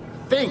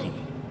 thingy.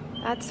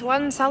 That's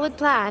one solid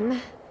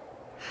plan.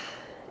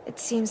 It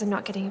seems I'm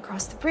not getting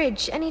across the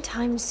bridge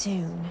anytime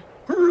soon.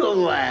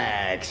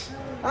 Relax.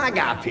 I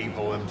got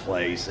people in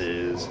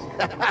places.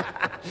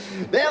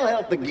 They'll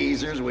help the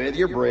geezers with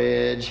your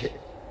bridge.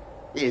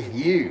 If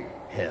you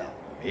help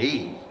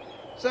me.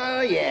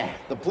 So yeah,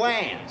 the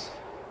plans.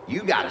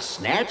 You gotta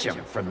snatch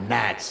them from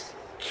Knight's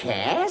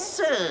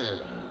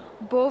castle.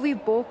 Bovi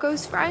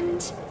Boko's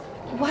friend?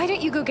 Why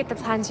don't you go get the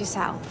plans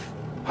yourself?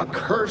 A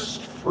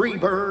cursed free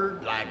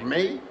bird like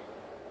me?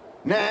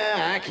 Nah,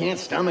 I can't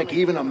stomach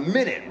even a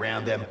minute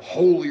round them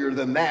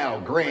holier-than-thou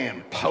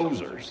grand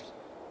posers.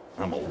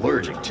 I'm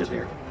allergic to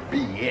their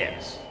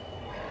BS.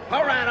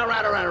 All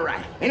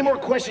right. Any more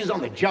questions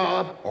on the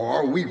job, or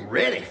are we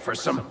ready for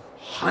some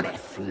honey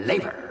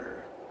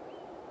flavor?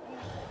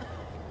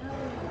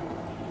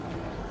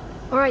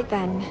 All right,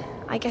 then.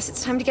 I guess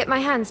it's time to get my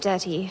hands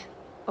dirty.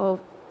 Or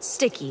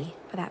sticky,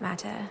 for that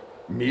matter.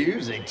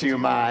 Music to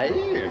my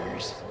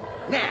ears.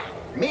 Now,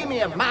 meet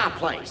me at my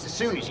place as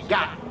soon as you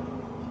got it.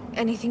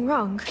 Anything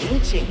wrong?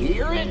 Can't you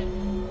hear it?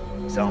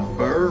 Some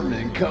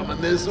vermin coming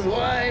this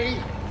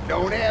way.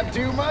 Don't have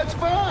too much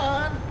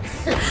fun.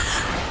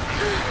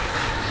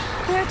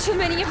 There are too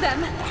many of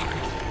them.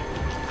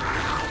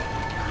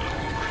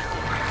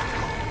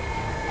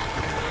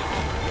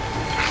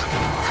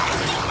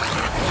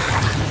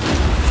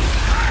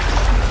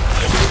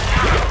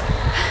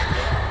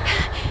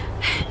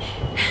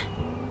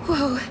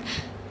 Whoa.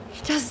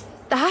 Does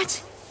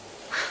that?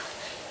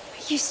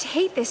 I used to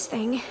hate this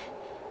thing.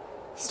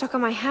 Stuck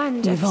on my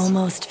hand. You've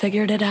almost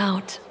figured it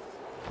out.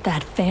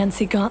 That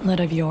fancy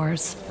gauntlet of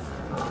yours.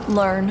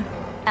 Learn,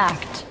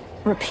 act,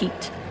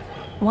 repeat.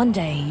 One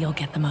day you'll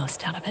get the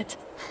most out of it.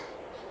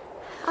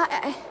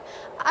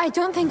 I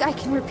don't think I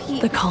can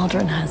repeat. The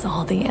cauldron has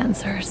all the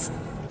answers.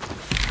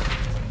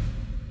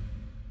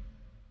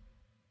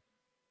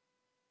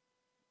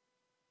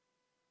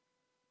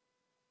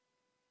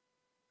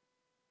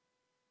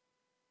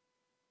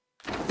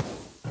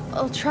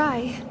 I'll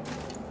try.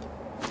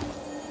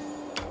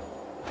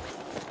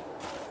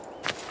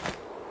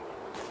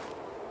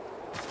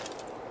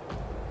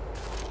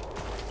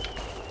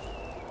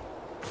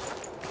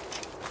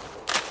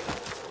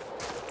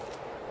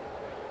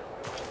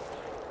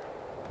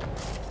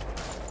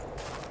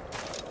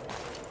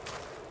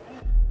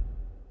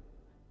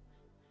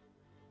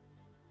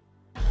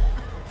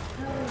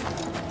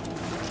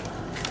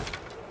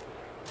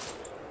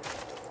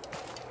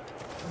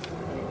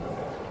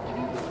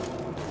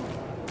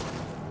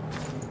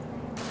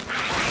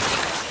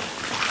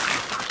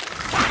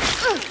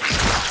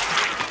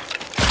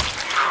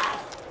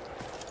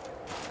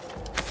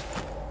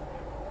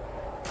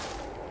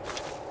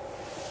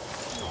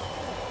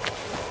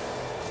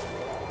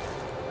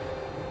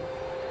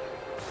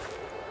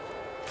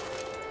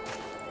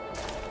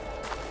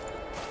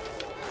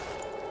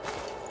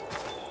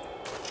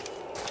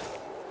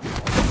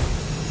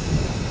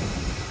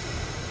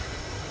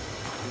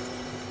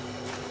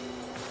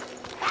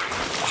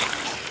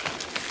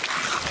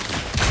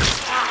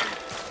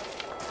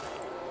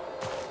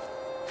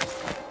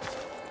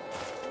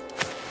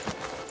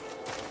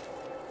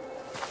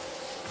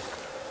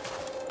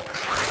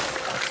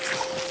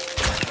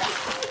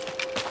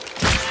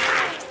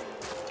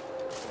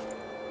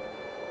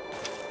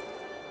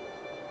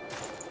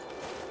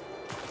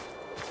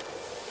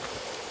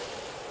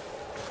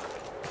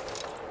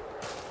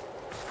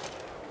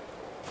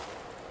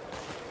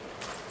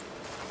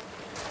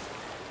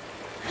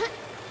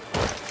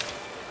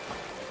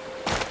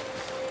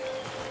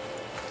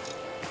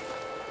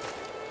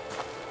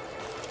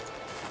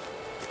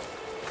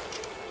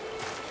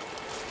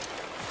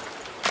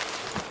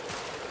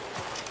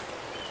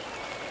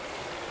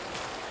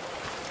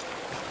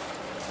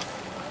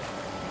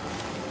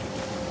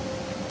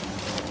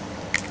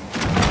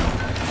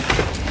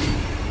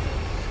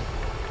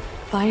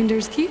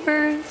 Finders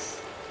keepers.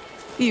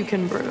 You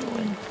can brew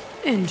an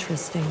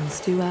interesting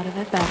stew out of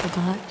it,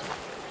 Vagabond,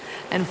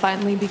 and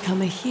finally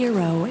become a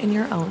hero in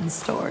your own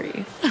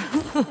story.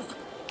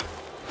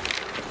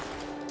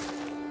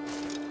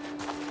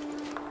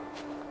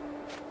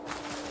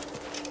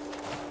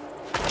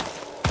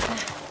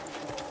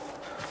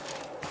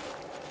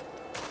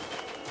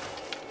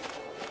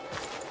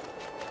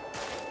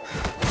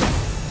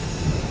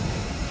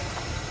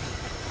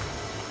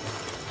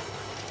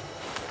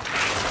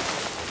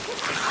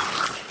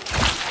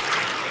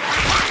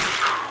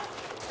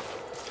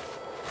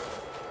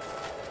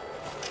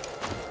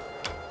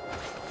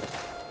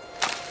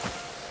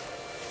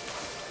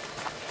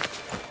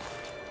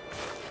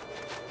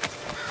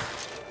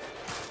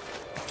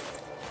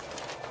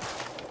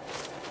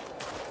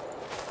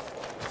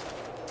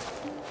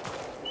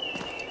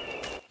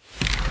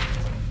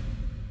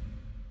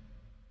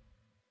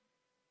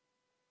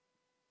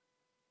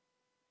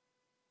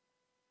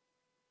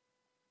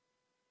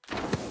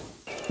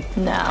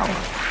 Now,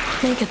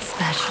 make it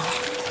special.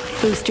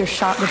 Boost your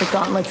shot with the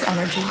gauntlet's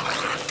energy.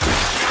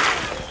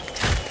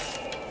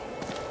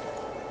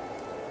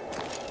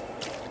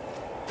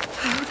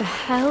 How the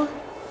hell?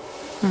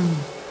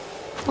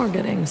 We're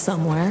getting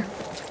somewhere.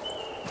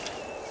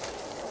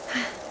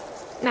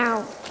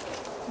 Now,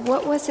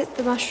 what was it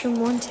the mushroom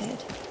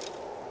wanted?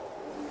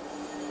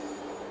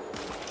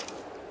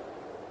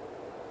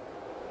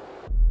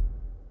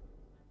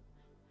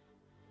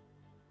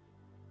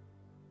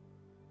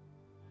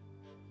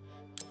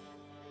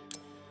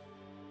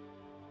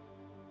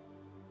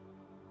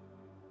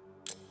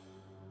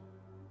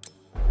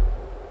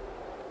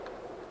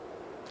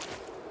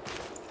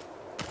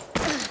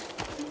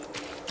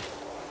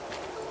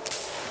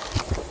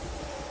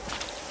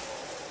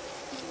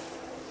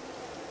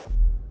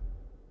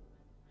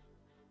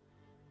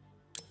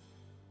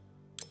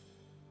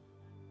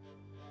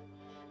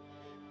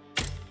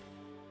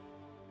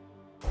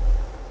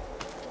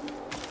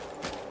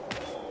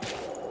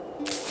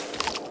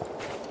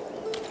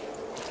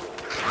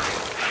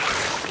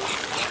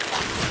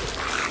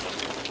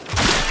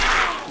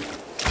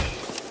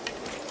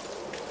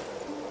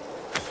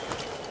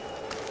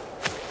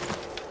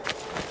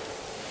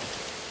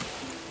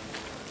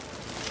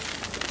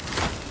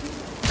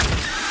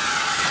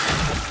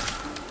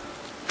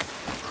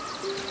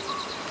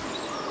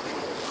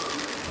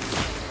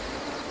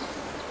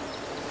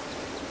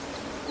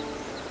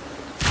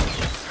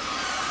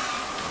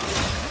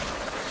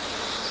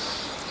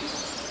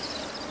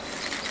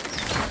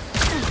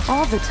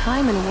 All the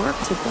time and work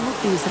to build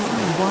these and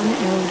only one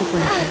arrow to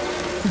break it.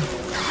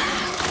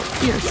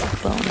 You're so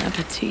bon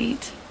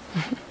appetit.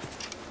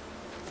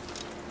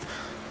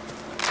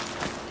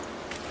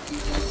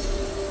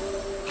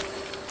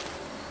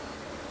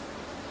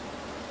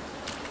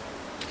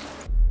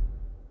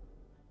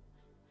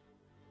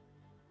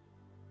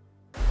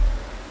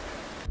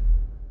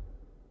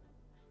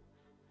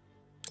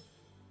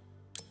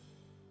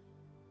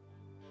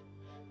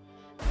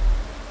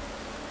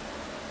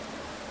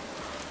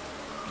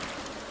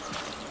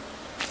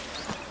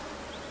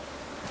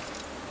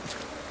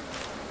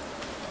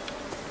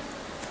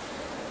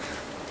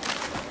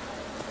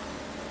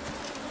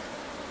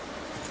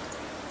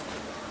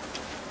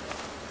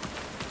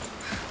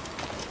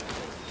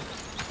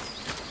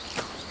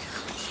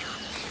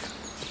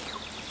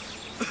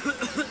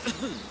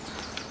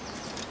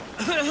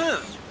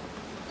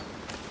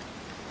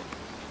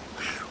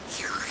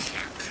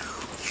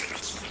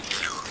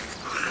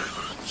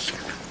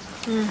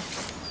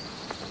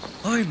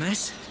 Oi,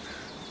 miss.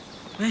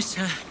 Miss,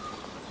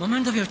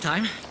 moment of your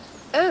time?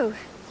 Oh,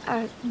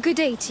 good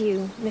day to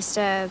you,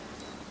 Mr.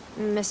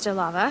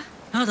 Lava.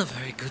 Not a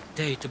very good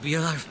day to be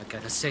alive, I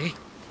gotta say.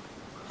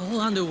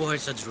 All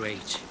underworld's at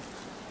rage.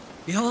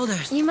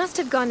 Beholders. You must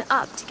have gone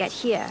up to get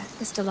here,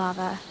 Mr.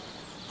 Lava.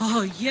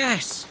 Oh,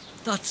 yes,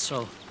 that's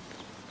so.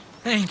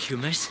 Thank you,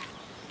 miss.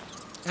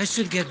 I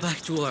should get back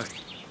to work.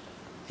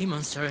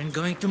 Demons aren't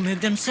going to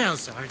milk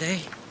themselves, are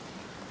they?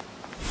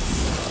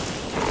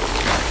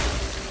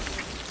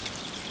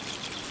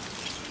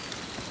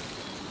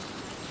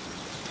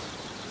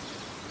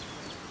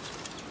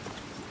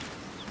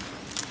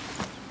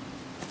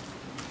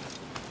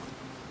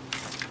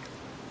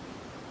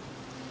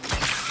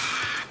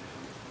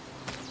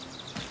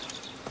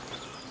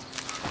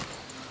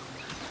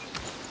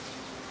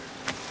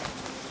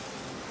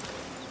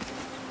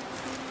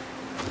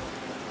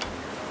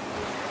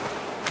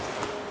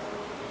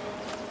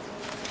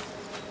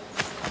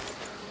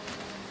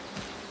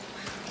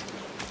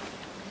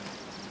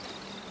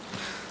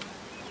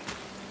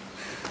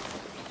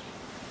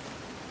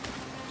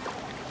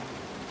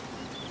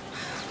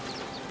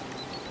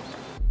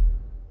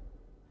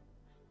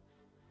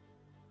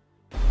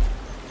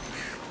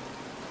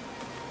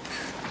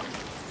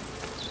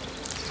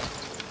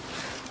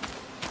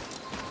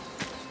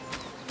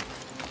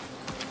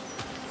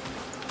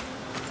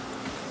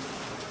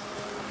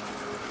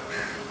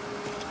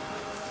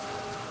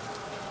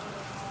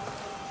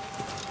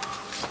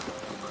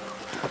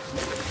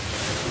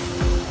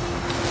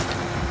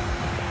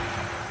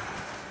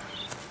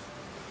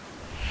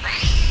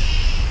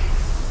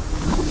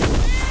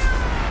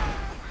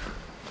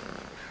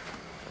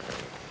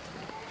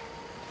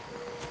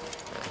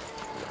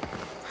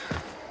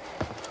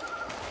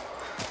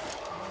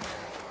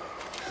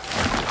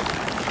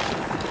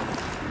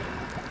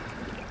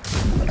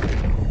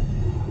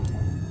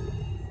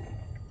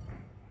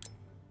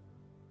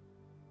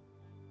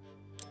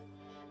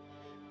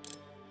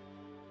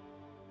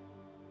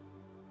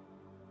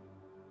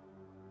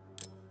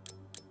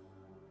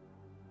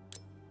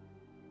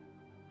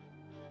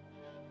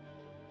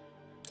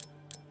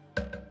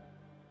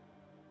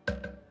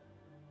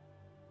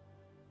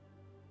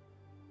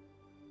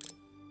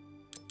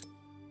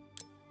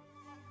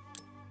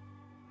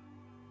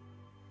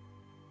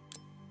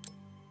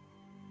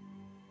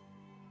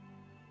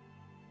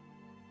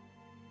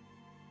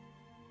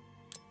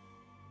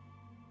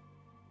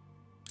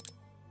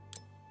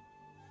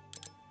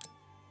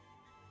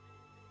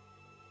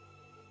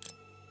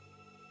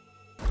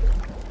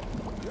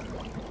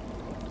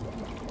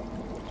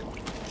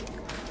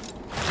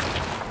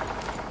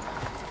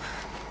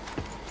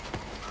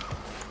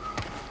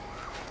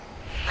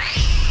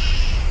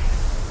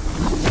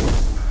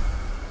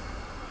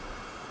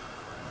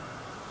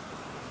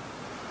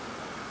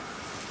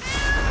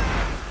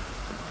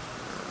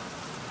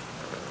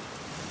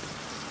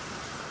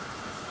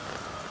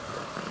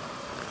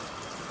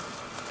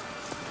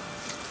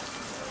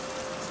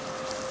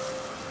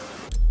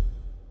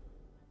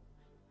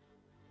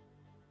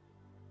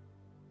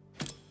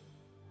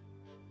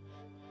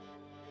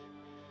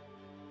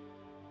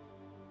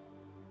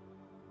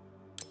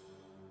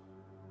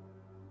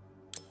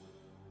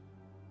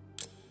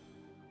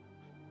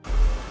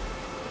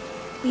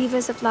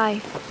 Weavers of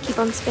life, keep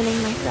on spinning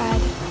my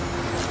thread.